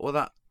just thought, well,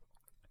 that.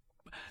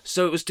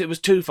 So it was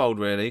twofold,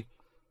 really.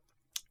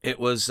 It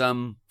was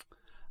the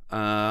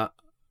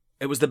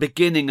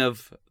beginning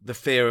of the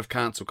fear of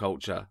cancel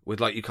culture with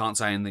you can't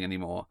say anything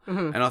anymore.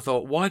 Mm-hmm. And I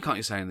thought, why can't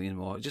you say anything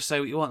anymore? Just say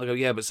what you want. They go,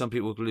 yeah, but some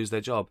people will lose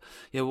their job.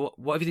 Yeah,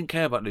 what if you didn't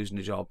care about losing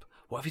your job?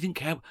 What if you didn't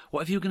care?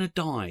 What if you were going to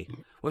die?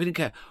 What if you didn't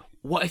care?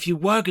 What if you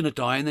were going to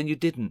die and then you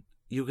didn't?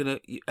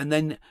 And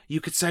then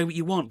you could say what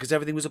you want because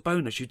everything was a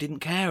bonus. You didn't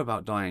care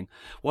about dying.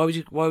 Why would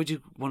you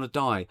want to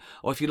die?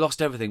 Or if you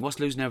lost everything, what's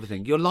losing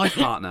everything? Your life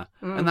partner.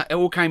 And that it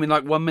all came in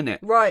 1 minute.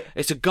 Right.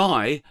 It's a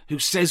guy who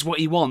says what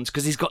he wants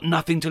because he's got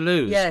nothing to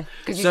lose. Yeah,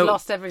 because you've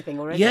lost everything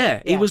already.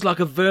 Yeah, he was like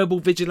a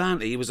verbal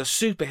vigilante. He was a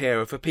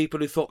superhero for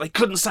people who thought they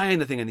couldn't say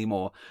anything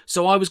anymore.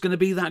 So I was going to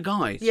be that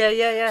guy.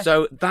 Yeah.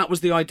 So that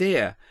was the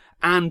idea.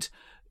 And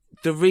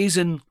the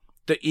reason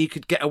that you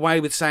could get away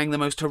with saying the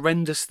most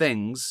horrendous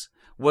things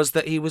was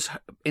that he was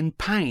in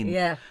pain.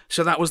 Yeah.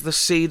 So that was the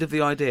seed of the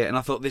idea, and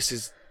I thought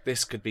this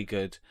could be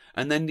good.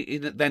 And then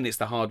it's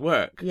the hard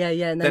work. Yeah.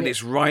 And then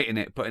it's writing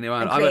it, putting it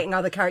around, and creating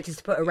other characters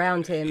to put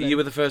around him. You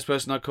were the first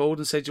person I called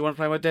and said, "Do you want to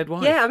play my dead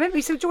wife?" Yeah, I remember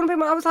you said, "Do you want to be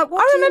my?" I was like,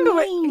 "What?"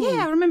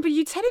 I remember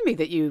you telling me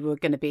that you were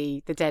going to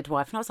be the dead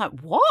wife, and I was like,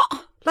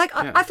 "What?"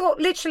 I thought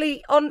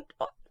literally on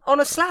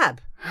a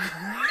slab.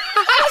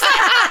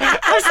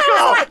 I was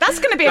like, that's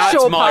going to be a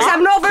short part.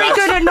 I'm not very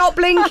good at not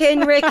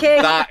blinking, Ricky.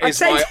 That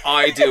is my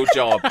ideal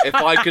job. If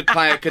I could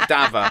play a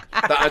cadaver.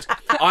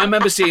 I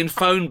remember seeing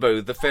Phone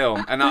Booth, the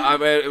film, and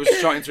it was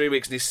shot in 3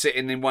 weeks, and he's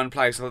sitting in one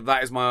place. I thought,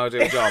 that is my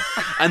ideal job.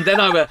 And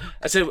then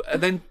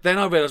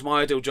I realised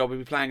my ideal job would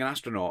be playing an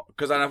astronaut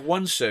because I'd have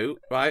one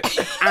suit, right,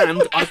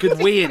 and I could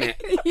wee in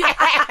it. Yeah.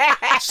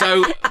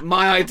 So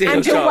my ideal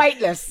and job. you're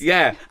weightless.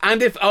 Yeah,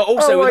 and if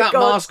also with that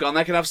mask on,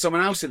 they could have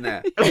someone else in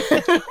there,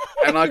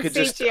 and I could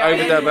just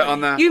overdub it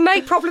on that. You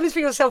make problems for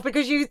yourself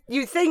because you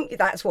think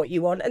that's what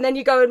you want, and then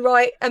you go and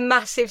write a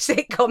massive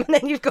sitcom, and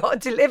then you've got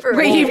to deliver it.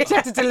 Well, you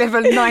have to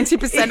deliver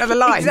 90% of the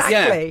lines.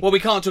 Exactly. Yeah. Well, we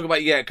can't talk about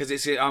it yet because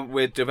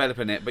we're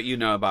developing it, but you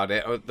know about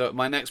it.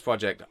 My next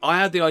project, I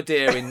had the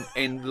idea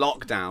in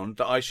lockdown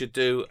that I should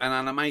do an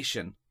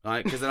animation.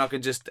 Right, because then I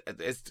can just...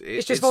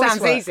 It just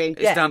sounds easy.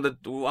 It's down the...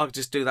 I'll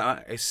just do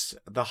that. It's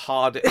the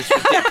hard... It's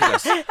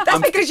ridiculous.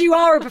 That's because you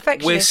are a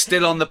perfectionist. We're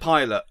still on the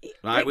pilot,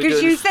 right?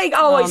 Because you think, it's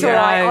all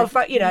right, I'll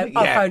phone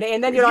it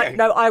in. Then you're like,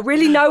 no, I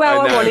really know how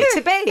I want it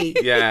to be.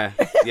 Yeah.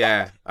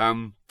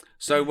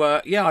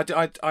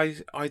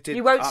 I did...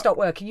 You won't stop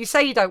working. You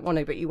say you don't want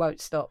to, but you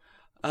won't stop.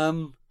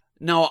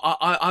 No,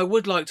 I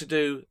would like to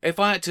do... If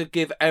I had to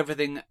give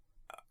everything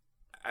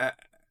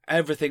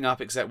up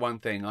except one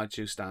thing, I'd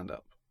choose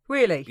stand-up.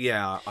 Really?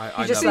 Yeah,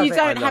 I just love you it.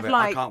 don't I have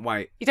love it. I can't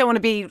wait. You don't want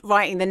to be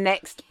writing the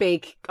next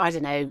big, I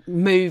don't know,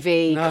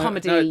 movie,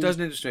 comedy. No, it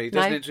doesn't interest me.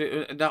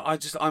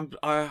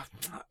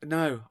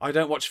 No, I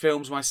don't watch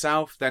films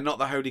myself. They're not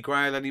the holy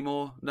grail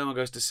anymore. No one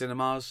goes to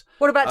cinemas.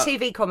 What about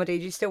TV comedy?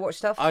 Do you still watch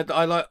stuff? I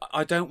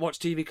don't watch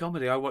TV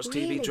comedy. I watch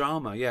TV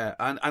drama. Yeah,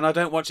 and I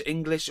don't watch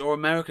English or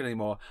American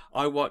anymore.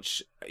 I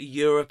watch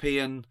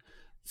European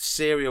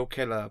serial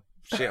killer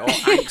shit or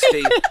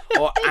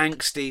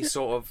angsty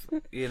sort of,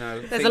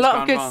 There's a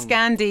lot of good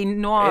Scandi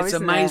noir. It's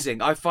amazing.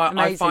 There?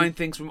 I find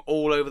things from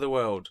all over the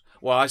world.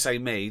 Well, I say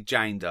me,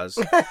 Jane does.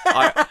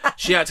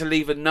 She had to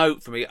leave a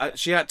note for me.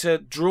 She had to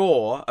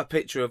draw a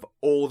picture of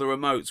all the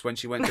remotes when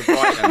she went to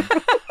Brighton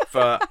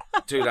for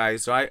 2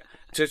 days, right?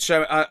 To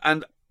show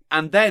and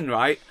then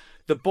right.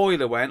 The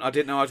boiler went. I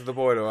didn't know how to the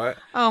boiler, right?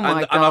 Oh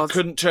my God. And I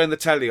couldn't turn the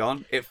telly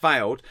on. It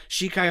failed.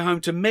 She came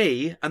home to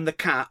me and the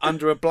cat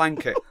under a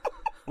blanket.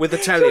 With the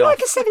telly You're on. like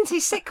a 70s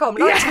sitcom.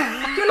 You're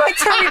like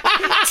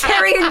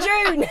Terry and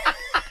June.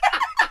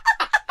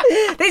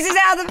 This is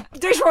how the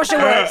dishwasher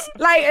works.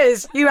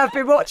 Laters, you have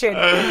been watching.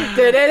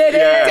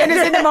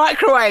 Dinner's in the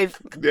microwave.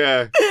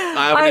 Yeah.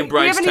 I haven't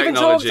embraced technology. We haven't even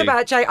talked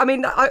about Jane. I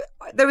mean,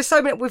 there were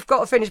so many, we've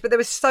got to finish, but there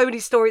were so many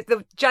stories.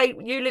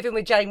 You living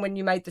with Jane when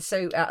you made the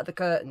suit out of the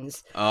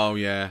curtains. Oh,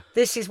 yeah.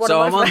 This is one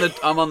of my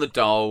I'm on the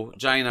dole.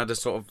 Jane had a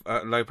sort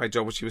of low-paid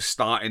job where she was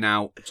starting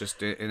out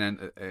just in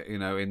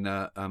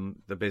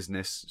the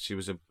business. She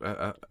was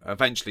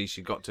eventually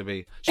she got to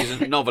be, she's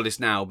a novelist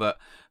now, but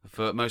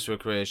for most of her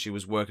career she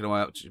was working her way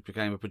up. She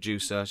became a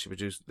producer. She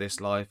produced This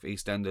Life,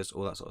 EastEnders,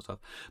 all that sort of stuff.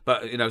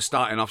 But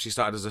starting off, she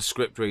started as a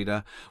script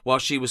reader while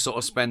she was sort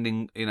of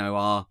spending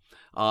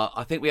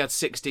I think we had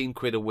 16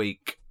 quid a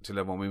week to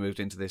live on. We moved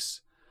into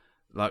this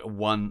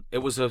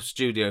it was a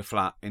studio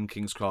flat in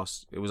King's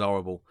Cross. It was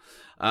horrible.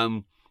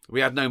 We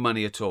had no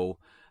money at all.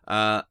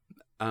 But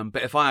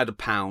if I had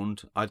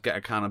 £1, I'd get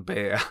a can of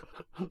beer,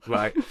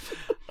 right?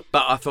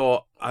 But I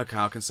thought, okay,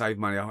 I can save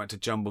money. I went to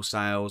jumble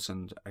sales,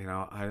 and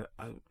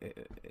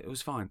it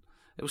was fine.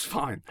 It was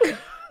fine.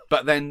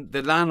 But then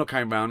the landlord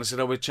came round and said,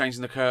 "Oh, we're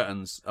changing the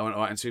curtains." I went,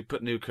 "All right," and so we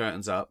put new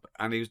curtains up,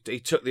 and he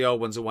took the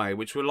old ones away,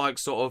 which were like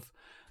sort of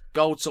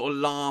gold, sort of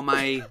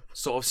lame,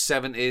 sort of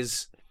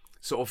 70s,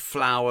 sort of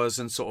flowers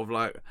and sort of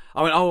like.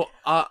 I went, oh,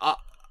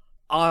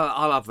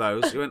 I love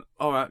those. He went,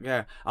 all right,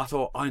 yeah. I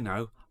thought, I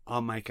know.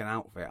 I'll make an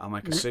outfit. I'll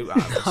make a suit out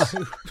of this.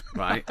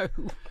 Right? No.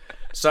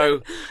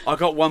 So I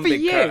got one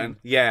big curtain.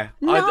 Yeah.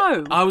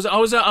 No. I was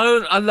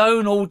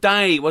alone all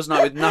day, wasn't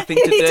I, with nothing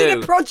to do. He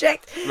did a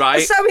project.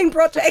 Right. A sewing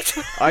project.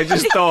 I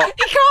just thought...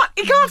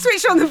 He can't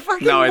switch on the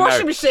fucking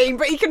washing machine,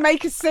 but he can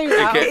make a suit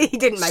out. He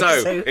didn't make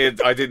a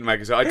suit. I didn't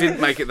make a suit. I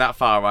didn't make it that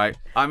far, right?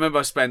 I remember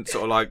I spent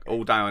sort of like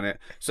all day on it.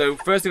 So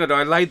first thing I did,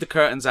 I laid the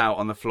curtains out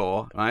on the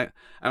floor, right?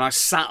 And I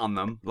sat on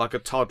them like a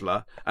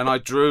toddler, and I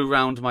drew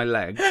round my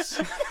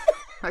legs.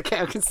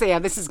 Okay, I can see how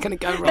this is going to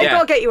go wrong. I've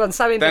got to get you on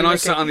sewing. Then I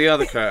sat on the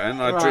other curtain.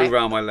 I drew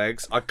round my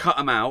legs. I cut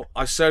them out.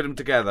 I sewed them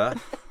together.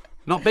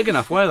 Not big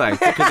enough, were they?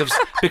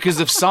 Because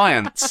of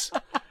science.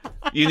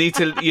 You need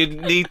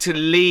to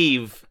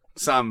leave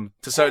some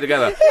to sew it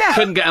together. Yeah.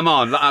 Couldn't get them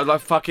on. I was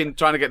like fucking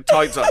trying to get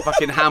tights up.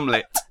 Fucking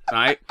Hamlet,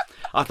 right?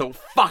 I thought,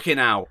 fucking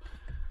hell.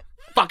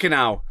 And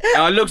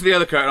I looked at the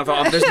other curtain. I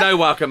thought, there's no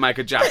way I can make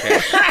a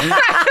jacket.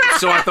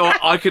 So I thought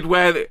I could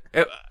wear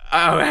it.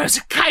 Oh, it was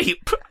a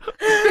cape.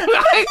 Where were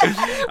you going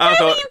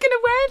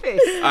to wear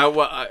this?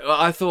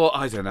 I thought,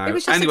 I don't know. It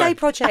was just a day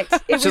project.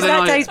 It was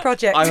that day's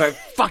project. I went,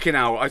 fucking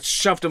hell. I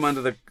shoved them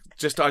under the...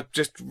 I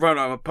just ran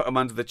over and put them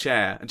under the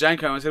chair. And Jane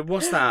came and said,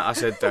 what's that? I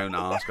said, don't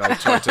ask. I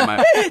tried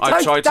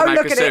to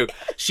make a suit.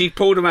 She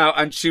pulled them out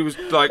and she was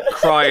like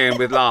crying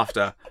with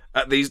laughter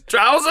at these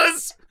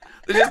trousers.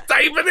 They're just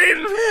tapered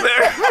in.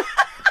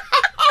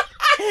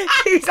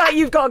 She's like,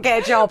 you've got to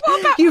get a job.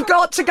 You've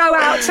got to go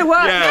out to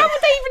work. Yeah. How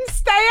would they even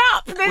stay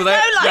up?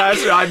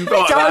 There's I hadn't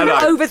thought don't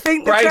that.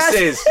 Overthink the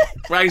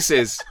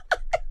braces.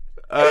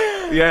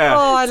 Yeah.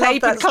 Oh, I love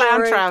tapered that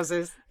clown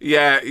trousers.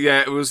 Yeah,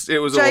 it was Jane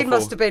awful.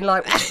 must have been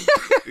like,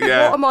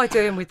 what am I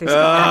doing with this? What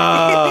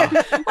am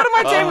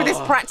I doing with this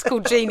practical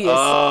genius?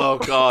 Oh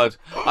God.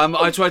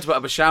 I tried to put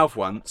up a shelf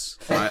once.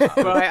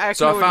 Right.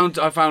 So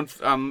I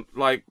found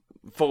like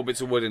 4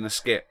 bits of wood in a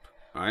skip,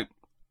 right?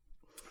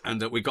 And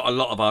we got a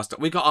lot of our stuff.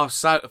 We got our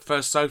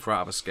first sofa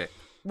out of a skip.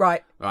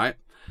 Right.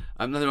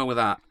 Nothing wrong with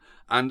that.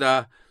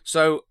 And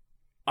so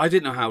I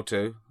didn't know how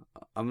to.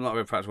 I'm not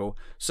very practical.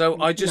 So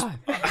I just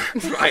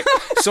right.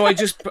 So I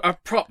just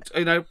propped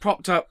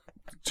up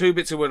 2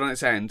 bits of wood on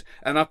its end,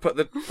 and I put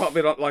the top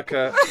bit on like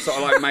a sort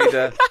of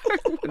like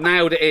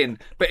nailed it in,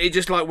 but it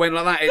just like went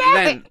like that. It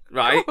lent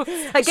right.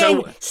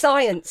 Again,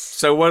 science.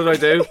 So what did I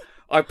do?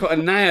 I put a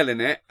nail in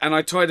it, and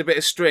I tied a bit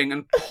of string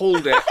and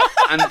pulled it,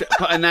 and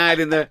put a nail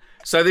in the.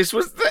 So it was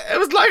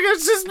like a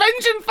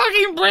suspension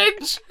fucking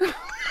bridge.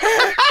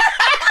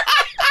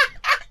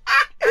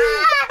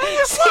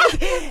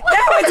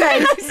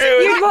 Nowadays,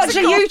 you'd watch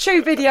a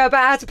YouTube video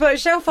about how to put a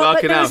shelf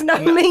up, but there was no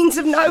means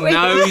of knowing.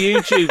 No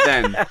YouTube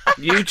then.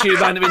 YouTube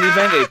hadn't been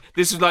invented.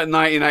 This was like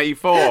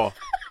 1984.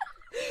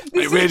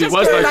 It really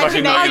was like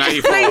fucking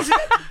 1984.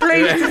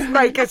 Please just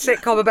make a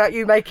sitcom about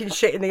you making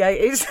shit in the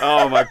 80s.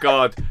 Oh my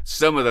God.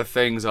 Some of the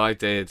things I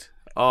did.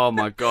 Oh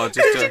my God.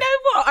 Do you know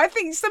what? I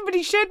think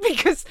somebody should,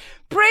 because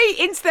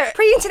pre-internet,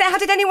 how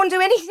did anyone do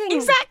anything?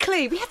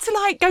 Exactly. We had to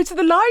like go to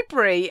the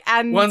library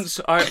and...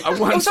 Also, I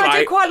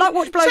do quite like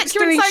watch blokes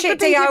doing shit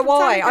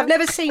DIY. I've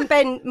never seen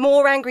Ben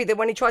more angry than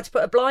when he tried to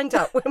put a blind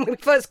up when we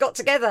first got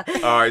together.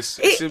 Oh, it's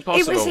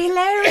impossible. It was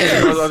hilarious.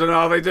 I don't know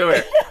how they do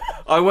it.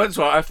 I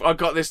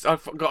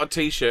got a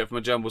T-shirt from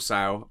a jumble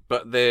sale,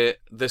 but the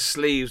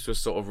sleeves were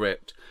sort of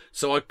ripped.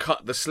 So I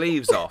cut the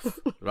sleeves off,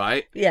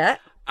 right? Yeah.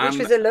 Which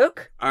was a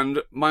look.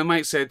 And my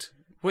mate said,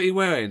 what are you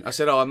wearing? I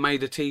said, I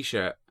made a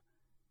T-shirt.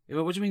 He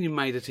went, what do you mean you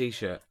made a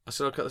T-shirt? I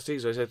said, I cut the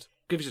sleeves off. He said,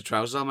 give us your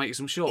trousers, I'll make you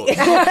some shorts.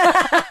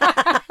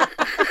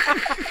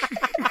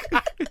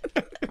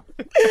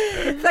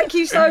 Thank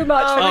you so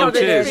much for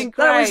coming in.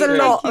 That was a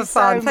lot of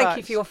fun. Thank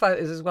you for your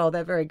photos as well.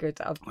 They're very good.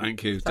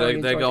 Thank you.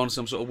 They go on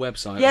some sort of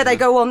website? Yeah, they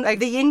go on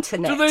the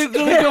internet. Do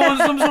they go on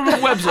some sort of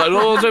website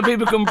or so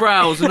people can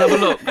browse and have a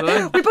look?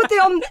 We put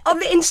them on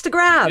the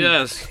Instagram.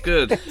 Yes,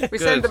 good. We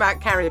send them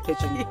out carrier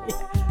pigeon.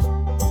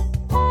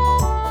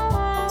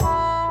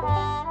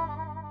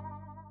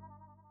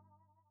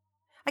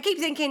 I keep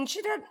thinking,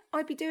 should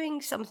I be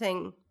doing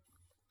something?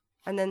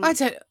 And then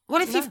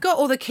if you've got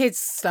all the kids'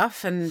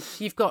 stuff and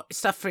you've got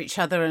stuff for each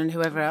other and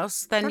whoever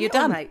else, then you're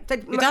done. Mate.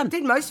 You're done.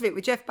 Did most of it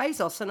with Jeff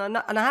Bezos, and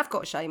I have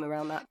got shame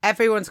around that.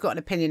 Everyone's got an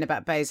opinion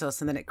about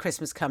Bezos, and then at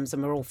Christmas comes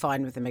and we're all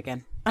fine with him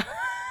again.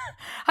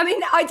 I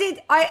mean,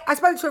 I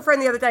spoke to a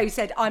friend the other day who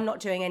said, I'm not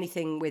doing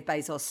anything with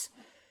Bezos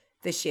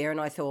this year,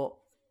 and I thought,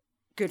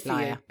 good for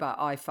you, but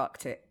I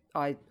fucked it.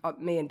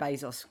 Me and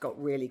Bezos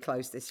got really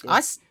close this year.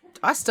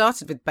 I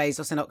started with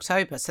Bezos in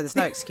October, so there's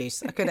no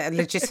excuse. I could have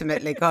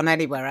legitimately gone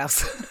anywhere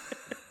else.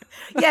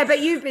 Yeah, but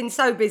you've been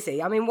so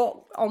busy. I mean,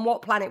 on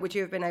what planet would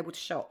you have been able to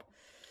shop?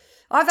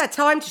 I've had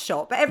time to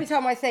shop, but every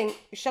time I think,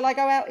 shall I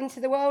go out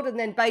into the world? And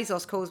then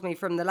Bezos calls me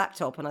from the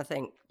laptop and I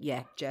think,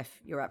 yeah, Jeff,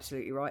 you're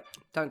absolutely right.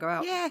 Don't go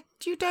out. Yeah,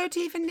 you don't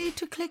even need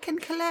to click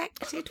and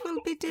collect. It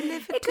will be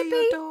delivered to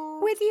your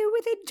door. With you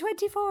within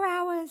 24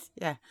 hours.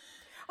 Yeah.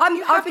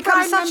 I've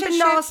become such a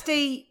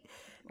nasty,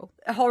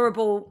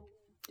 horrible...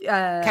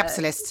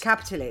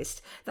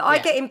 capitalist that I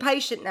get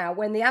impatient now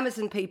when the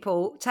Amazon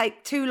people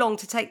take too long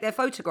to take their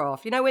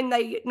photograph. You know, when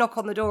they knock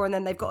on the door and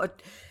then they've got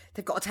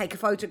to take a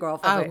photograph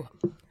of it.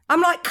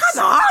 I'm like,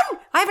 come on!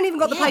 I haven't even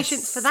got the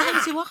patience for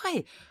that. So do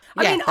I.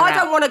 I mean, I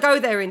don't want to go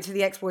there into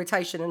the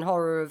exploitation and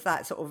horror of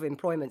that sort of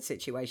employment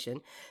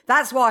situation.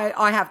 That's why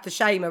I have the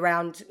shame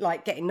around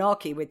like getting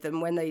narky with them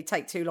when they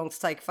take too long to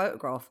take a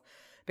photograph,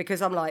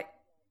 because I'm like,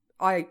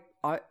 I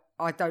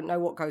don't know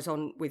what goes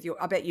on with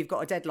your. I bet you've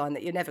got a deadline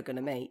that you're never going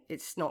to meet.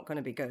 It's not going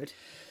to be good.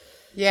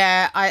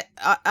 Yeah,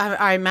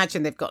 I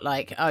imagine they've got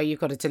like, oh, you've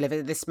got to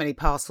deliver this many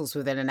parcels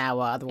within an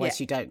hour,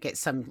 otherwise you don't get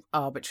some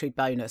arbitrary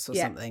bonus or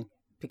something,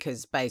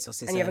 because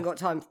Bezos is and you haven't got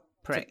time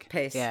to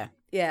piss.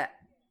 Yeah.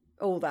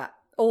 All that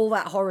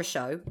horror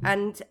show,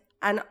 and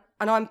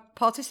I'm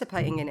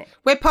participating in it.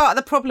 We're part of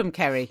the problem,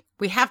 Kerry.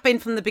 We have been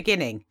from the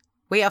beginning.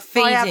 We are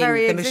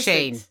feeding the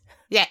machine.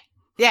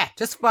 Yeah,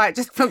 just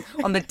from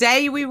on the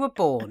day we were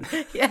born.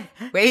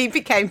 We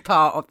became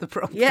part of the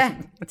problem.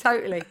 Yeah,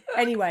 totally.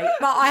 Anyway,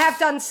 but I have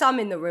done some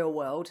in the real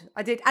world.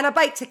 I did, and I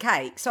baked a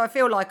cake, so I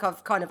feel like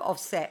I've kind of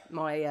offset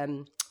my,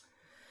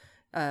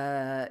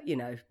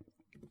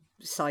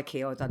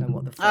 psyche, or I don't know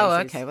what the phrase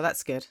is. Okay, well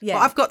that's good. Yeah,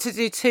 well, I've got to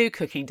do 2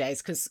 cooking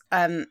days because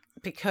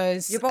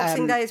your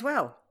Boxing Day as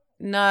well.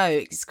 No,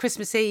 it's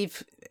Christmas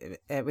Eve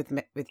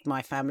with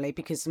my family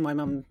because my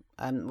mum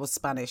was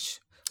Spanish.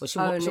 Well, she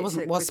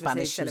was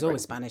Spanish. She was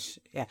always Spanish.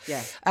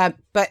 Yeah.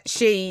 But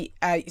she,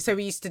 so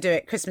we used to do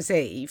it Christmas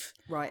Eve,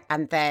 right,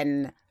 and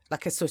then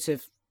like a sort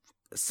of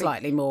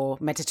slightly more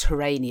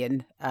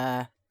Mediterranean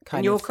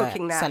kind of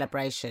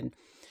celebration.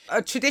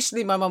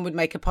 Traditionally, my mum would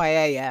make a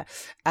paella.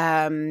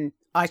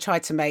 I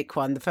tried to make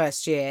one the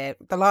first year.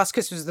 The last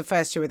Christmas was the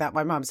first year without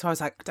my mum. So I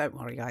was like, don't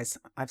worry, guys.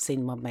 I've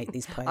seen mum make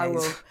these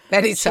paellas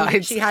many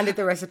times. She handed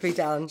the recipe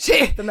down.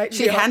 She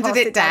handed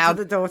it down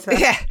to the daughter.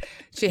 Yeah,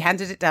 she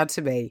handed it down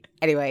to me.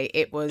 Anyway,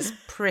 it was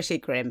pretty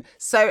grim.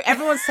 So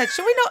everyone said,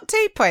 should we not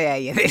do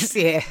paella this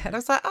year? And I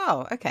was like,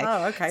 oh, okay.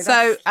 Oh, okay.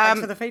 So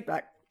thanks for the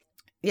feedback.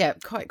 Yeah,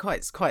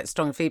 quite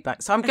strong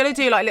feedback. So I'm going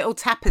to do like little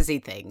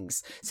tapersy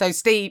things. So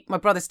my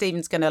brother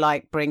Stephen's going to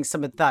like bring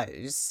some of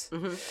those.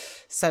 Mm-hmm.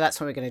 So that's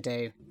what we're going to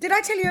do. Did I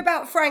tell you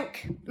about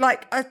Frank?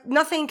 Like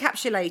nothing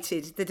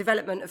encapsulated the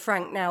development of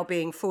Frank now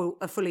being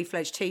a fully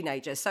fledged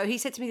teenager. So he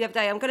said to me the other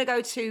day, I'm going to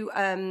go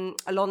to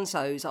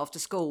Alonso's after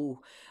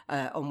school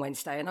on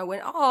Wednesday. And I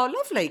went, oh,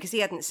 lovely, because he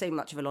hadn't seen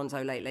much of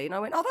Alonso lately. And I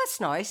went, oh, that's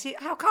nice.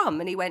 How come?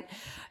 And he went,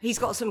 he's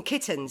got some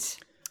kittens.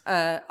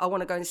 I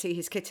want to go and see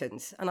his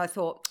kittens. And I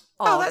thought,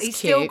 that's he's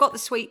cute. Still got the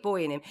sweet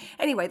boy in him.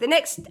 Anyway, the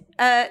next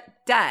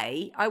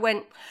day, I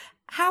went,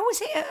 how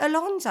was it at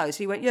Alonso's?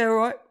 He went, yeah, all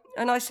right.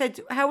 And I said,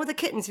 how were the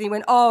kittens? And he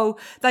went, oh,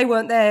 they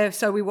weren't there,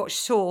 so we watched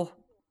Saw.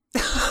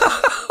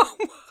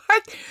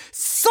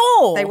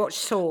 Saw? They watched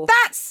Saw.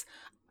 That's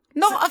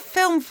not a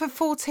film for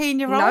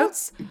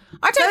 14-year-olds. No.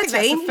 I don't think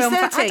that's a film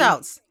for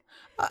adults.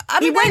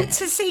 He went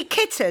to see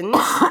kittens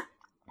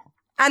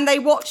and they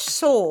watched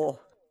Saw.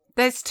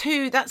 That's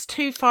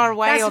too far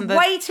away That's on the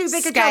way too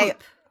big scale. a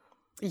jump.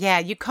 Yeah,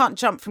 you can't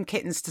jump from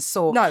kittens to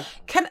Saw. No.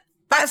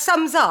 That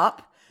sums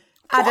up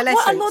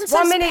adolescence.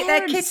 1 minute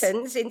they're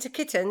kittens into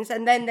kittens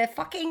and then they're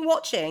fucking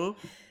watching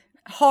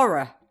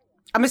horror.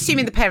 I'm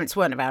assuming the parents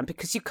weren't around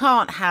because you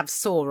can't have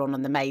Saw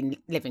on the main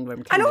living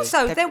room. And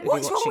also,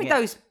 what's wrong with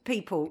those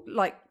people,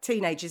 like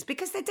teenagers?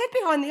 Because they're dead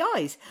behind the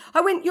eyes. I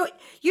went,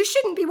 you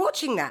shouldn't be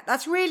watching that.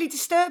 That's really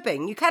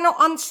disturbing. You cannot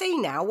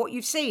unsee now what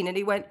you've seen. And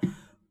he went, it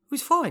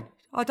was fine.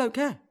 I don't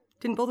care.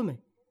 Didn't bother me.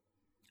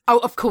 Oh,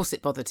 of course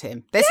it bothered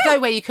him. There's no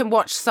way you can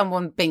watch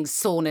someone being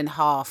sawn in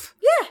half.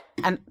 Yeah.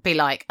 And be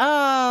like,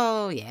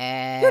 oh,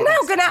 yeah. You're now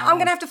I'm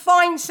going to have to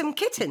find some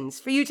kittens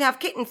for you to have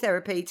kitten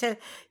therapy to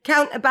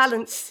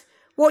counterbalance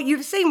what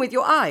you've seen with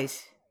your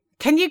eyes.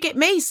 Can you get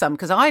me some?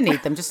 Because I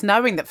need them, just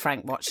knowing that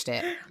Frank watched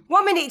it.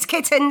 1 minute it's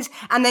kittens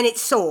and then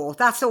it's Saw.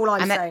 That's all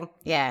I'm saying.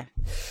 Yeah.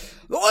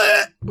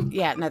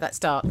 Yeah, no, that's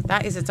dark.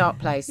 That is a dark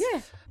place.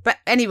 Yeah. But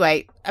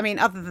anyway, I mean,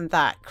 other than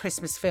that,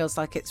 Christmas feels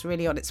like it's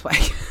really on its way.